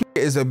kid, bro. This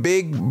nigga is a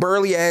big,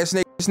 burly-ass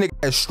nigga. This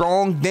nigga has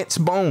strong, dense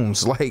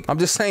bones. Like, I'm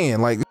just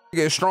saying, like,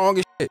 get strong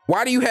as shit.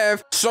 Why do you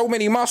have so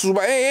many muscles?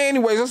 But hey,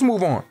 anyways, let's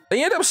move on.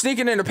 They end up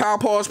sneaking into Pal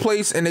Paul's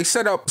place and they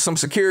set up some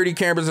security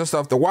cameras and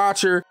stuff to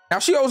watch her. Now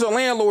she owes her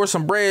landlord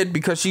some bread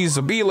because she's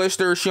a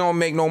B-lister. She don't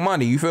make no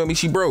money. You feel me?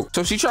 She broke.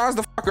 So she tries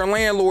to fuck her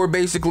landlord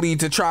basically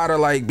to try to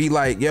like be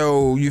like,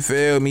 yo, you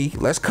feel me?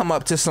 Let's come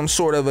up to some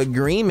sort of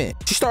agreement.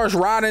 She starts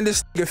riding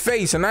this nigga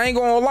face and I ain't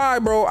gonna lie,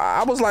 bro.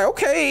 I was like,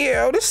 okay,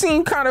 yo, this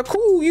seemed kind of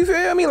cool. You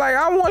feel me? Like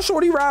I want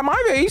shorty ride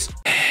my face.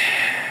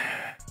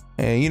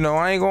 And you know,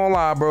 I ain't gonna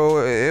lie,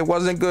 bro, it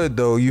wasn't good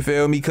though, you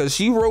feel me? Because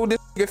she rode this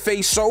nigga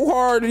face so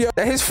hard, yo,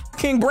 that his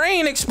fucking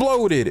brain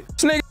exploded.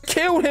 This nigga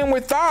killed him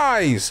with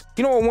thighs.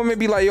 You know what women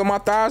be like, yo, my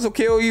thighs will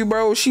kill you,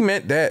 bro? She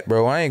meant that,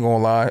 bro. I ain't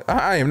gonna lie.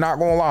 I am not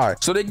gonna lie.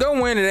 So they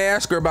go in and they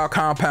ask her about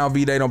Compound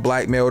V. They done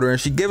blackmailed her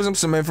and she gives them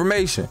some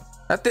information.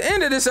 At the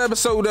end of this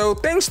episode though,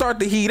 things start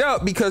to heat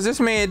up because this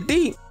man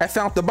Deep had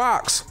found the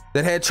box.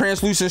 that had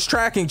translucent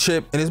tracking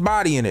chip and his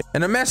body in it,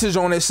 and a message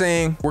on it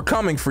saying, "We're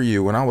coming for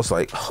you." And I was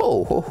like,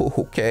 oh,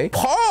 okay.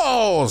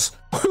 Pause.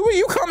 Who are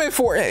you coming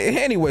for?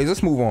 Anyways,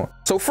 let's move on.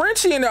 So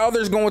Frenchie and the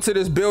others go into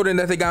this building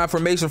that they got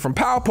information from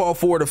Paw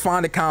for to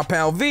find the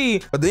Compound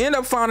V, but they end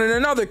up finding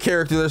another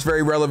character that's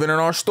very relevant in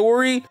our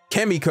story,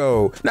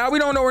 Kimiko. Now, we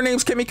don't know her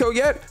name's Kimiko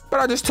yet, but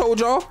I just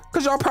told y'all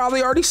because y'all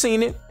probably already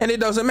seen it, and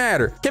it doesn't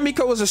matter.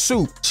 Kimiko is a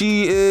soup.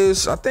 She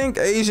is, I think,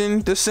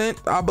 Asian descent,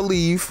 I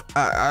believe.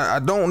 I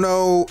don't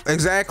know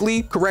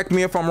exactly. Correct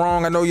me if I'm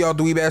wrong. I know y'all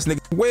dweeb ass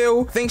niggas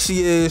will think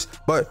she is,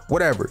 but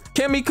whatever.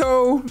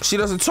 Kimiko, she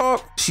doesn't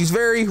talk. She's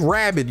very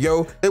rabid,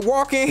 yo. They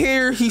walk in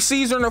here, he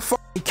sees her in a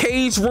fucking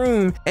cage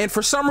room, and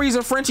for some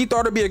reason Frenchie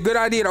thought it'd be a good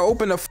idea to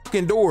open the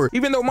fucking door,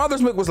 even though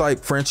Mother's Milk was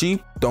like,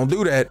 Frenchie, don't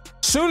do that.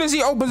 Soon as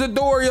he opens the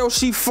door, yo,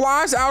 she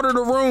flies out of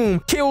the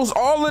room, kills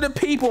all of the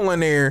people in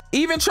there,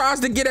 even tries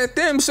to get at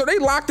them, so they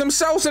lock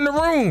themselves in the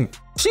room.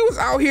 She was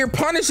out here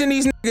punishing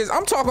these niggas.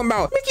 I'm talking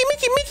about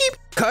Mickey,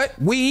 cut,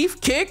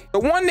 weave, kick. The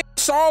one nigga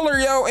saw her,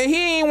 yo, and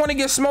he ain't want to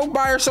get smoked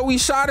by her, so he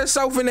shot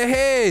himself in the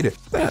head.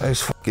 That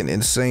is fucking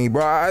insane,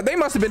 bro. They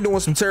must have been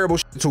doing some terrible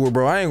shit to her,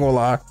 bro. I ain't gonna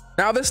lie.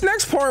 Now, this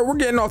next part, we're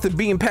getting off the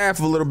beaten path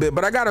a little bit,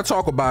 but I gotta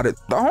talk about it.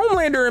 The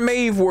Homelander and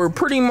Maeve were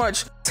pretty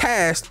much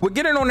tasked with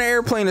getting on the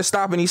airplane and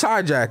stopping these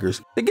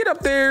hijackers. They get up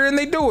there and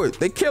they do it.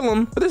 They kill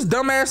him, but this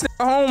dumbass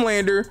nigga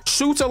Homelander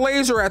shoots a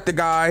laser at the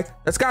guy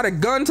that's got a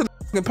gun to the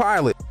fucking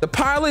pilot. The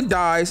pilot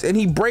dies and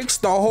he breaks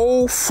the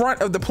whole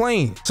front of the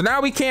plane. So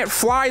now we can't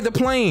fly the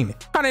plane.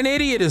 What kind of an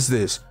idiot is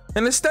this?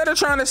 And instead of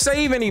trying to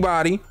save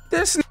anybody,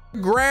 this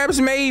grabs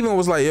Maeve and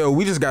was like, yo,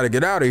 we just gotta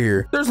get out of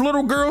here. There's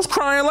little girls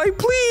crying like,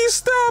 please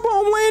stop,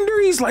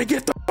 Homelander. He's like,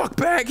 get the fuck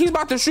back. He's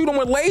about to shoot them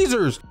with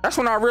lasers. That's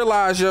when I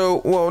realized,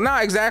 yo, well,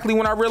 not exactly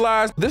when I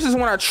realized. This is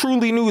when I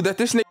truly knew that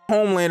this nigga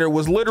Homelander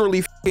was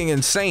literally fucking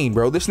insane,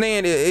 bro. This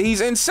man, he's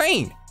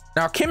insane.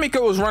 Now,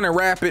 Kimiko is running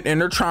rapid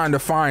and they're trying to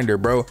find her,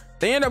 bro.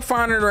 They end up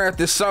finding her at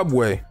this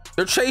subway.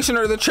 They're chasing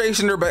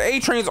her, but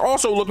A-Train's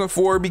also looking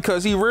for her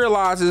because he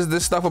realizes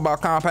this stuff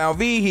about Compound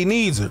V, he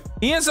needs her.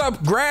 He ends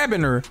up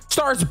grabbing her,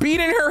 starts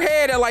beating her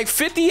head at like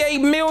 58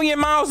 million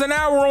miles an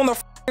hour on the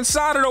fucking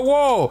side of the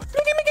wall.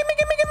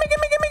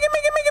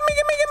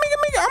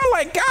 I'm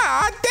like,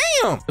 God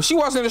damn. If she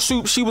wasn't a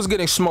soup, she was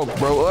getting smoked,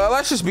 bro.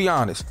 Let's just be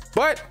honest.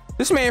 But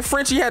this man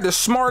Frenchie had the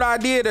smart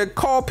idea to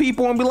call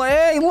people and be like,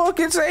 hey, look,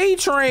 it's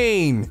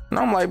A-Train. And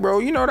I'm like, bro,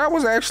 you know, that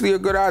was actually a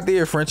good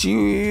idea,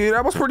 Frenchie.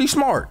 That was pretty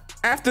smart.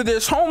 After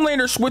this,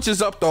 Homelander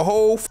switches up the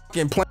whole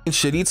fucking plane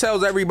shit. He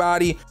tells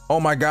everybody, oh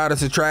my God,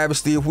 it's a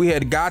travesty. If we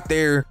had got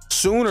there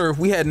sooner, if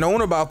we had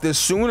known about this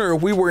sooner,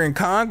 if we were in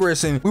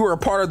Congress and we were a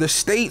part of the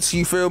states,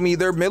 you feel me,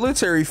 their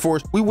military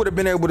force, we would have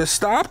been able to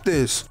stop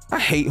this. I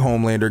hate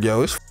Homelander,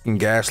 yo. It's fucking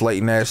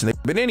gaslighting ass nigga.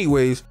 But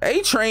anyways,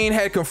 A-Train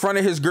had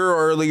confronted his girl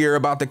earlier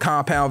about the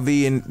Compound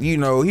V, and you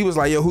know, he was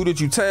like, yo, who did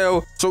you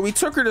tell? So we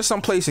took her to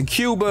some place in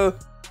Cuba.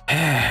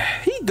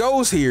 He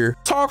goes here,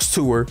 talks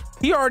to her.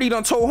 He already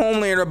done told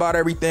Homelander about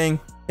everything,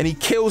 and he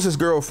kills his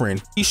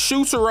girlfriend. He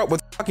shoots her up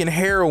with fucking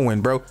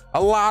heroin, bro.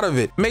 A lot of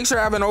it. Makes her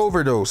have an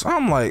overdose.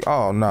 I'm like,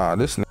 oh nah,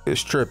 this nigga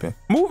is tripping.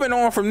 Moving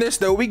on from this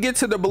though, we get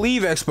to the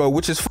Believe Expo,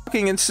 which is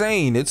fucking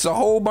insane. It's a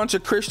whole bunch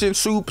of Christian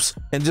soups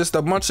and just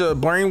a bunch of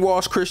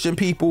brainwashed Christian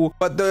people.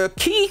 But the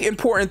key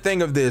important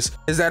thing of this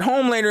is that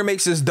Homelander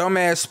makes this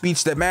dumbass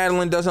speech that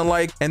Madeline doesn't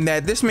like, and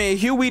that this man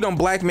Huey done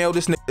blackmailed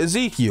this nigga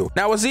Ezekiel.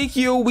 Now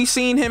Ezekiel, we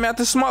seen him at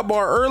the smut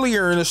bar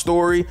earlier in the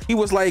story. He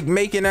was like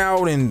making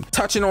out and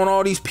touching on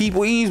all these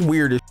people. He's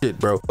weird as shit,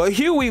 bro. But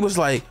Huey was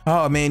like,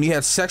 oh man, you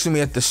had sex with me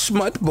at the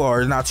smut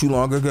bar not too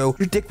long ago.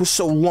 Your dick was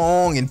so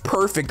long and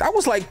perfect. I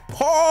was like,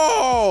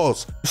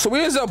 pause. So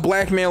he ends up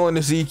blackmailing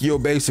Ezekiel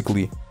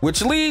basically,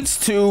 which leads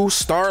to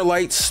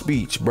Starlight's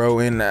speech, bro.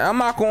 And I'm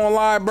not gonna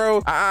lie,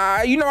 bro.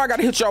 You know I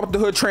gotta hit y'all with the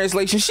hood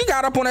translation. She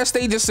got up on that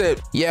stage and said,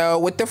 yo,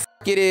 what the f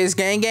it is,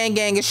 gang,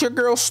 it's your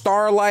girl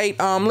Starlight.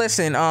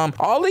 Listen,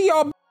 all of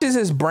y'all bitches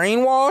is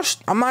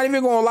brainwashed. I'm not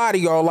even gonna lie to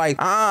y'all. Like,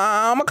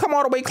 I'm gonna come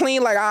all the way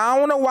clean. Like, I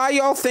don't know why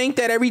y'all think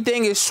that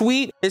everything is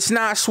sweet. It's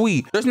not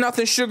sweet. There's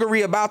nothing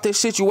sugary about this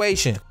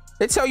situation.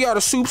 They tell y'all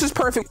the soups is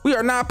perfect. We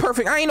are not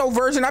perfect. I ain't no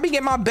virgin. I be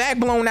getting my back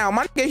blown out.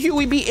 My nigga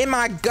Huey be in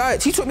my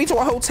guts. He took me to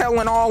a hotel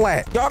and all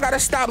that. Y'all gotta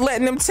stop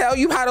letting them tell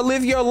you how to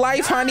live your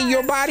life, honey.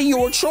 Your body,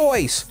 your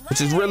choice.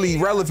 Which is really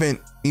relevant,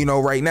 you know,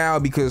 right now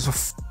because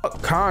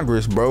fuck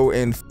Congress, bro,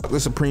 and fuck the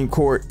Supreme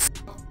Court.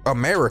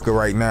 America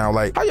right now.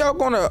 Like, how y'all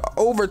gonna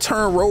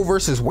overturn Roe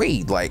versus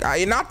Wade? Like,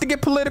 not to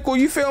get political,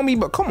 you feel me,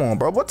 but come on,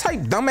 bro, what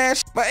type dumbass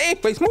shit? But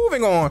anyways,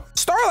 moving on.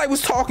 Starlight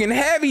was talking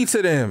heavy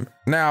to them.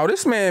 Now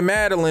this man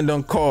Madeline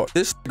done caught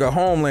this nigga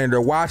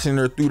Homelander watching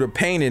her through the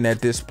painting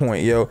at this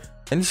point, yo,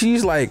 and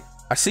she's like,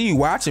 I see you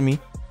watching me,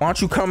 why don't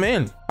you come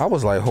in? I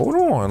was like, hold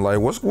on, like,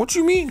 what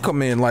you mean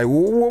come in? Like,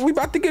 what we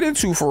about to get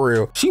into for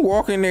real? She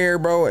walk in there,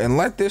 bro, and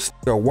let this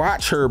nigga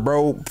watch her,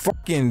 bro,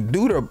 fucking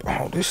do the,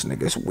 oh, this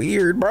nigga's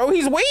weird, bro.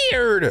 He's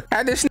weird.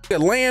 Had this nigga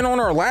laying on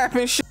her lap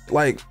and shit.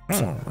 Like,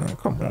 oh, man,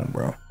 come on,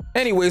 bro.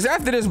 Anyways,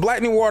 after this,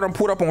 Black Noir done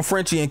put up on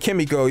Frenchie and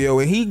Kimiko, yo,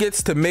 and he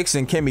gets to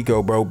mixing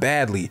Kimiko, bro,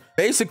 badly.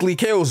 Basically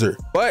kills her.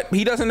 But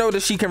he doesn't know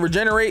that she can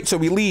regenerate, so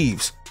he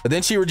leaves. But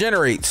then she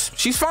regenerates.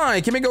 She's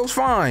fine. Kimiko's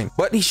fine.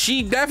 But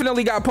she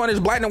definitely got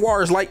punished. Black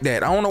Noir is like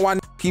that. I don't know why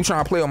keep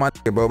trying to play on my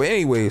nigga, bro. But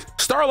anyways,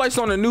 Starlight's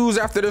on the news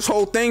after this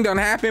whole thing done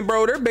happened,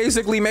 bro. They're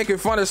basically making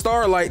fun of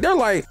Starlight. They're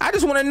like, I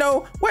just want to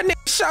know what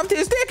nigga shoved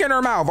his dick in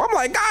her mouth. I'm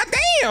like, God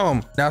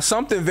damn. Now,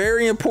 something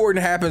very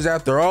important happens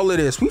after all of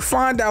this. We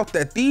find out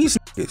that these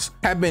niggas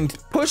have been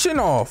pushing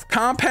off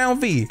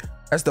Compound V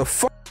as the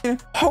fucking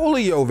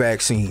polio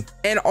vaccine.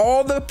 And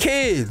all the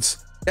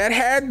kids that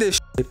had this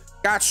shit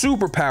got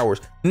superpowers.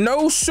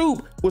 No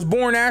Soup was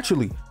born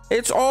naturally.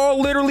 It's all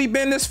literally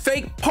been this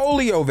fake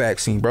polio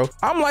vaccine, bro.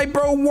 I'm like,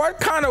 bro, what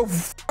kind of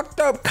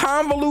fucked up,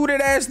 convoluted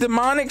ass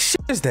demonic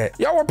shit is that?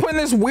 Y'all were putting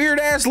this weird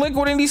ass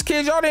liquid in these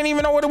kids. Y'all didn't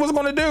even know what it was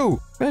gonna do.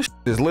 That shit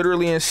is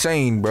literally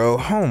insane,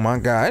 bro. Oh my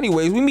God.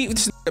 Anyways, we meet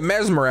this nigga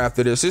Mesmer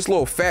after this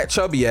little fat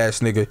chubby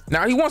ass nigga.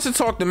 Now he wants to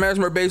talk to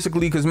Mesmer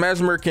basically because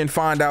Mesmer can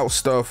find out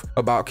stuff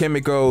about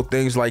Kimiko,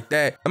 things like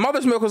that. The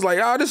Mother's Milk was like,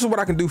 oh, this is what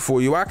I can do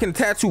for you. I can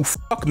tattoo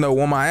fuck no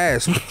on my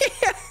ass.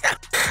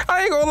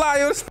 I ain't gonna lie,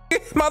 yo, this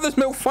Mother's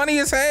Milk funny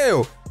as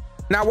hell.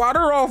 Now, while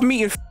they're off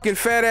meeting fucking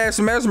fat ass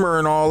Mesmer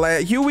and all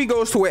that, Huey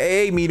goes to an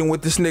AA meeting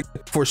with this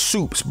nigga for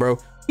Soups, bro.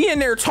 He in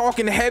there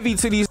talking heavy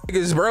to these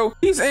niggas, bro.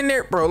 He's in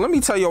there, bro. Let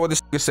me tell you what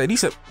this nigga said. He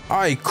said, all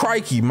right,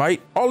 crikey,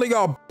 mate. All of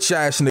y'all bitch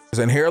ass niggas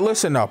in here,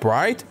 listen up,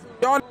 right?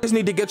 Y'all niggas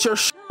need to get your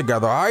shit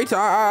together, all right?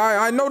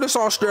 I know this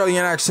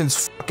Australian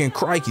accent's fucking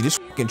crikey. This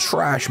fucking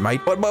trash,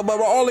 mate. But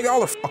all of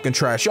y'all are fucking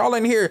trash. Y'all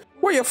in here,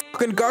 where your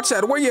fucking guts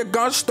at? Where your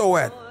gusto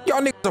at?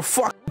 Y'all niggas are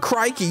fucking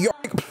crikey. Y'all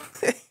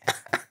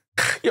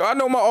yo, I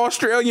know my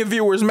Australian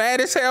viewers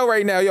mad as hell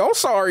right now. Yo, I'm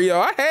sorry,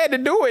 yo. I had to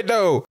do it,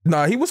 though.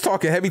 Nah, he was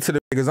talking heavy to the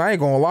niggas. I ain't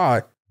gonna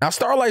lie. Now,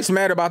 Starlight's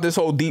mad about this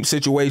whole Deep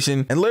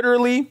situation. And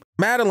literally,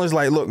 Madeline's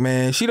like, look,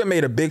 man, she done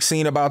made a big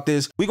scene about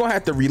this. We gonna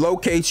have to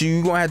relocate you.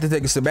 You gonna have to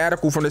take a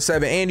sabbatical from the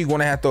 7 and you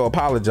gonna have to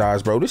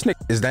apologize, bro. This nigga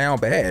is down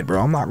bad, bro.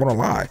 I'm not gonna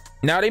lie.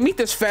 Now, they meet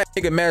this fat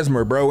nigga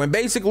Mesmer, bro. And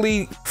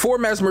basically, for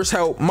Mesmer's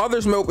help,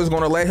 Mother's Milk is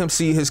gonna let him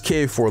see his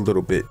kid for a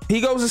little bit.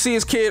 He goes to see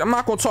his kid. I'm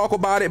not gonna talk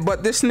about it,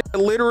 but this nigga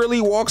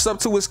literally walks up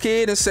to his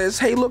kid and says,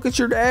 hey, look at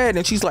your dad.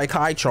 And she's like,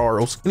 hi,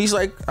 Charles. And he's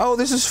like, oh,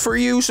 this is for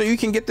you so you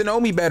can get to know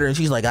me better. And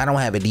she's like, I don't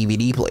have a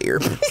DVD player.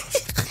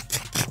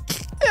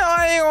 Yo,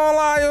 I ain't gonna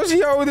lie, yo,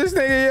 she over this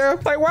nigga,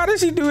 yo. Like, why did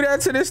she do that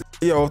to this?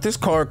 Yo, if this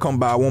car come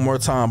by one more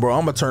time, bro,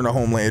 I'm gonna turn to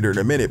Homelander in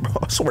a minute, bro.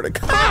 I swear to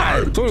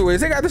God. So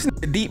anyways, they got this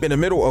nigga deep in the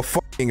middle of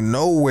fucking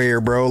nowhere,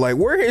 bro. Like,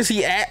 where is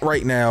he at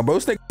right now, bro?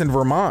 This nigga's in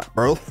Vermont,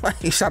 bro.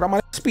 Like, he shot on my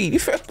speed. You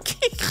feel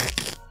me?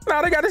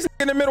 Now they got this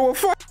nigga in the middle of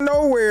fucking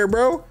nowhere,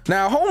 bro.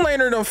 Now,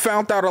 Homelander done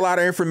found out a lot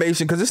of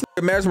information because this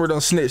nigga Mesmer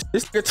done snitched.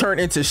 This nigga turned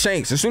into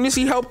Shanks. As soon as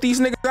he helped these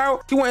niggas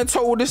out, he went and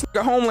told this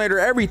nigga Homelander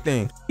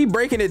everything. He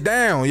breaking it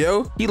down,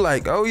 yo. He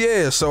like, oh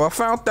yeah, so I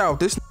found out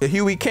this nigga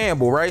Huey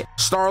Campbell, right?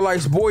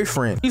 Starlight's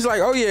boyfriend. He's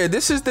like, oh yeah,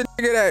 this is the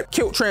nigga that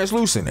killed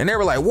Translucent. And they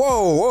were like,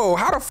 whoa,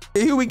 how the f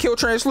did Huey kill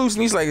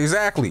Translucent? He's like,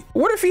 exactly.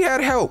 What if he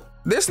had help?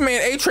 This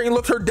man A-Train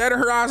looked her dead in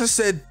her eyes and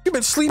said, you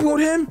been sleeping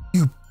with him?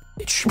 You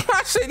bitch.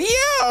 I said,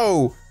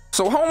 yo.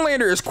 So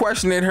Homelander is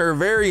questioning her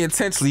very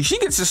intensely. She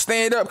gets to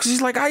stand up because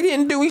she's like, I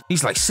didn't do it.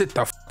 He's like, sit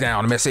the f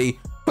down, MSA.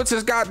 Puts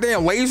his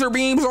goddamn laser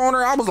beams on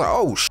her. I was like,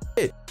 oh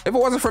shit. If it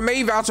wasn't for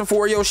May vouching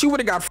for her, yo, she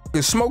would have got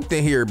fucking smoked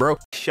in here, bro.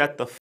 Shut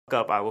the f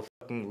up. I will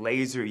fucking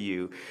laser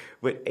you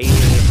with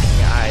aliens in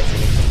your eyes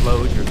and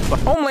explode your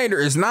fucking. Homelander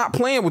is not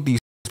playing with these.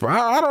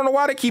 I don't know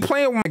why they keep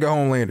playing with nigga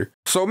Homelander.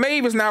 So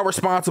Maeve is now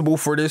responsible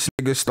for this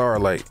nigga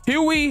Starlight.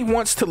 Huey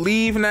wants to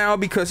leave now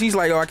because he's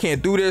like, oh, I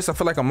can't do this. I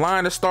feel like I'm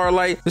lying to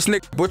Starlight. This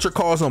nigga Butcher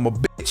calls him a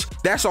bitch.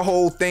 That's a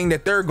whole thing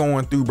that they're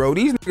going through, bro.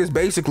 These niggas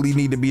basically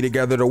need to be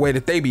together the way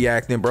that they be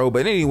acting, bro.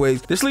 But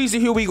anyways, this leads to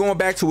Huey going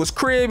back to his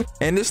crib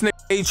and this nigga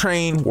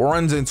A-Train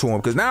runs into him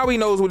because now he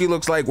knows what he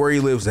looks like, where he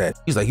lives at.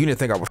 He's like, you didn't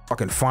think I would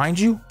fucking find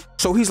you?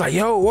 So he's like,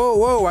 yo,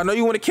 whoa, I know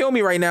you want to kill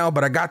me right now,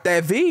 but I got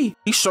that V.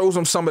 He shows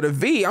him some of the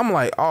V. I'm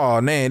like,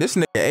 oh man, this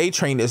nigga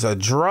A-Train is a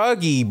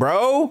druggie,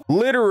 bro.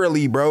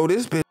 Literally, bro.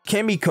 This bitch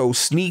Kimiko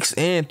sneaks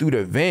in through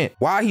the vent.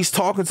 While he's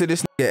talking to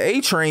this nigga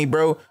A-Train,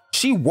 bro,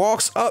 she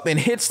walks up and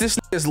hits this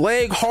nigga's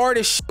leg hard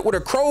as shit with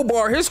a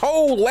crowbar. His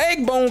whole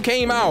leg bone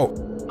came out.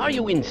 Are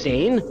you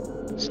insane?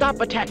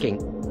 Stop attacking.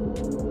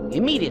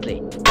 Immediately.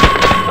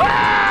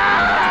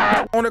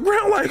 On the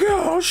ground like,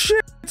 oh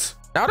shit.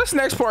 Now this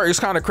next part is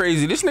kind of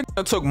crazy. This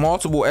nigga took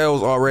multiple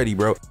L's already,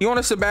 bro. He on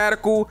a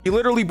sabbatical. He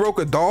literally broke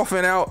a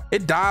dolphin out.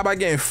 It died by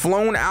getting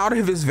flown out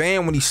of his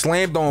van when he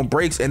slammed on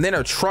brakes and then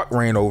a truck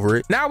ran over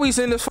it. Now he's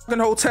in this fucking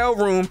hotel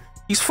room.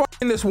 He's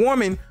fucking this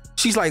woman.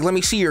 She's like, let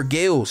me see your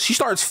gills. She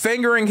starts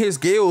fingering his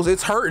gills.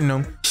 It's hurting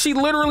him. She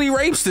literally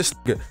rapes this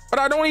nigga. But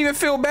I don't even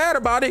feel bad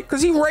about it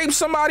because he raped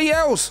somebody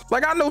else.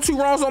 Like, I know two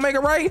wrongs don't make it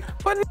right,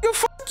 but nigga,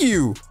 fuck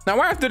you.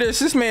 Now, after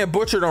this man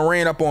Butcher done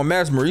ran up on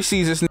Mesmer. He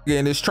sees this nigga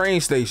in this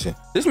train station.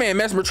 This man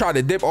Mesmer tried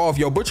to dip off.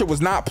 Yo, Butcher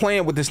was not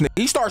playing with this nigga.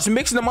 He starts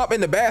mixing them up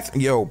in the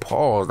bathroom. Yo,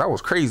 pause. That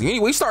was crazy.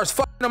 Anyway, he starts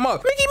fucking them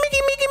up. Mickey.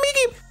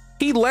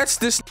 he lets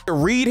this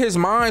nigga read his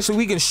mind so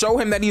we can show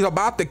him that he's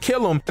about to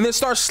kill him, and then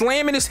starts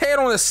slamming his head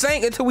on the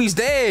sink until he's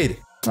dead.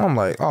 I'm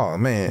like, oh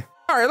man.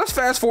 All right, let's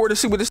fast forward to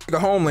see what this nigga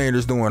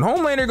Homelander's doing.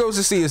 Homelander goes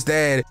to see his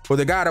dad, or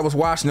the guy that was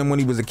watching him when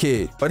he was a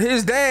kid. But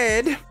his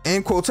dad,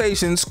 in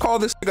quotations,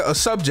 called this nigga a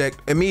subject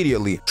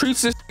immediately.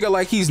 Treats this nigga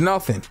like he's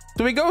nothing.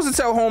 So he goes to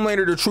tell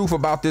Homelander the truth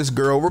about this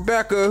girl,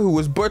 Rebecca, who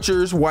was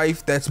Butcher's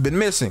wife that's been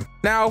missing.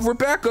 Now,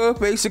 Rebecca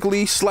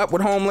basically slept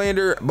with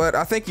Homelander, but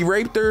I think he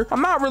raped her.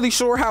 I'm not really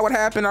sure how it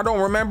happened. I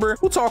don't remember.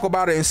 We'll talk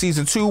about it in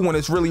season 2 when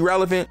it's really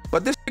relevant.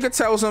 But this nigga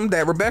tells him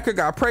that Rebecca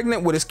got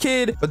pregnant with his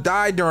kid, but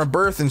died during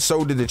birth, and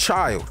so did the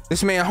child.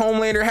 This man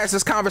Homelander has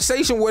this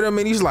conversation with him,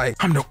 and he's like,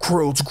 I'm the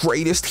world's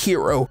greatest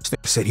hero. This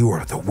nigga said, you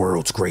are the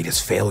world's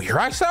greatest failure.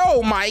 I said,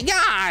 oh my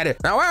God.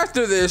 Now,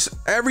 after this,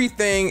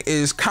 everything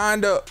is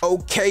kind of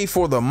okay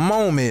for the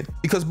moment,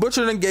 because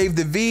Butcher done gave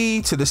the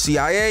V to the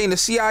CIA, and the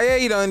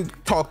CIA done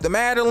talked to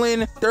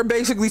Madeline. They're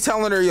basically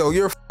telling her, yo,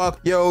 you're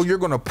fucked, yo, you're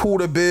gonna pull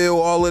the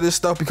bill, all of this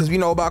stuff, because we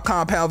know about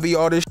Compound V,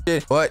 all this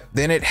shit. But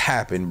then it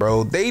happened,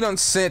 bro. They done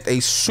sent a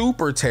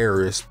super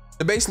terrorist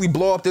to basically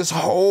blow up this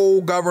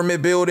whole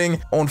government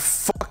building on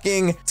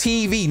fucking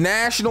TV,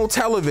 national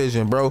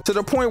television, bro, to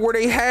the point where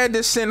they had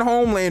to send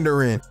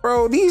Homelander in.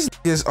 Bro, these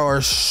niggas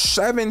are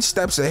 7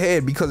 steps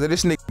ahead because of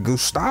this nigga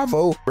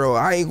Gustavo. Bro,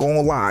 I ain't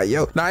gonna lie,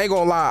 yo. Now, I ain't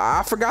gonna lie,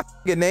 I forgot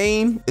the nigga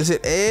name. Is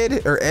it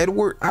Ed or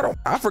Edward?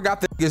 I forgot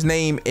the nigga's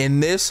name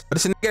in this, but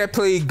it's a nigga that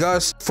played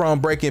Gus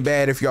from Breaking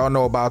Bad, if y'all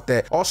know about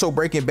that. Also,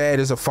 Breaking Bad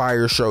is a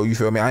fire show, you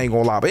feel me? I ain't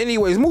gonna lie. But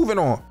anyways, moving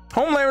on.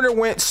 Homelander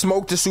went,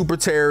 smoked the super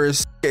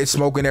terrorist,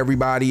 smoking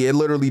everybody. It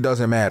literally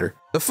doesn't matter.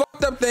 The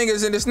fucked up thing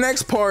is in this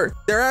next part,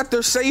 they're at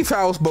their safe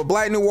house, but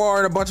Black Noir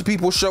and a bunch of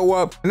people show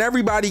up, and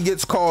everybody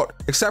gets caught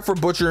except for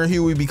Butcher and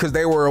Huey because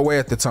they were away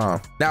at the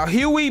time. Now,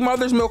 Huey,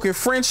 Mother's Milk, and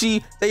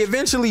Frenchie, they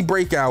eventually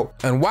break out.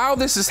 And while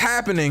this is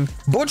happening,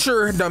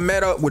 Butcher done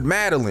met up with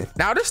Madeline.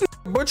 Now, this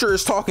Butcher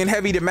is talking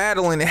heavy to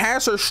Madeline and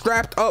has her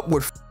strapped up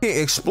with fucking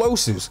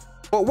explosives.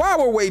 But while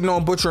we're waiting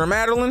on Butcher and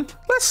Madeline,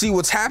 let's see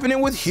what's happening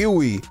with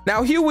Huey.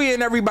 Now, Huey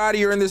and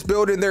everybody are in this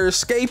building. They're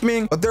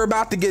escaping, but they're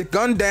about to get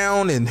gunned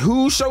down. And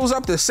who shows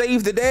up to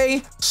save the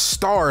day?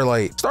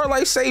 Starlight.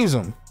 Starlight saves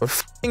them. But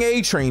fucking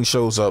A-Train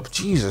shows up.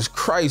 Jesus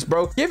Christ,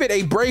 bro. Give it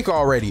a break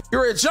already.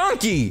 You're a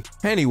junkie.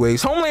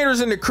 Anyways,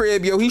 Homelander's in the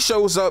crib, yo. He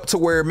shows up to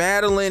where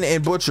Madeline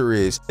and Butcher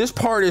is. This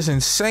part is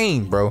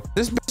insane, bro.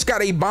 This bitch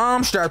got a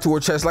bomb strapped to her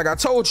chest, like I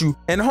told you.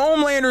 And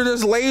Homelander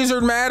just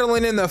lasered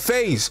Madeline in the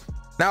face.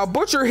 Now,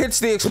 Butcher hits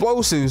the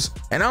explosives,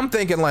 and I'm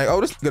thinking like,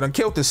 oh, this is gonna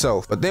kill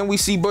himself. But then we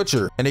see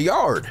Butcher in the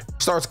yard.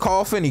 Starts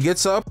coughing, he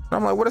gets up. And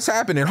I'm like, what is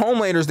happening?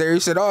 Homelander's there. He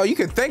said, oh, you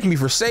can thank me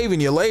for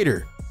saving you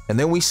later. And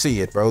then we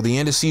see it, bro, the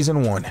end of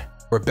season 1.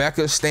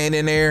 Rebecca's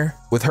standing there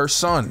with her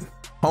son.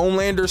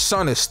 Homelander's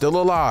son is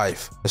still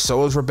alive, and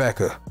so is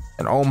Rebecca.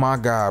 And oh my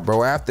God,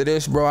 bro, after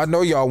this, bro, I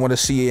know y'all want to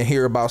see and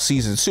hear about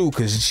season 2,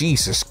 because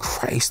Jesus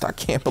Christ, I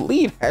can't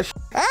believe that shit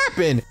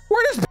happened.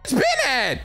 Where this bitch been at?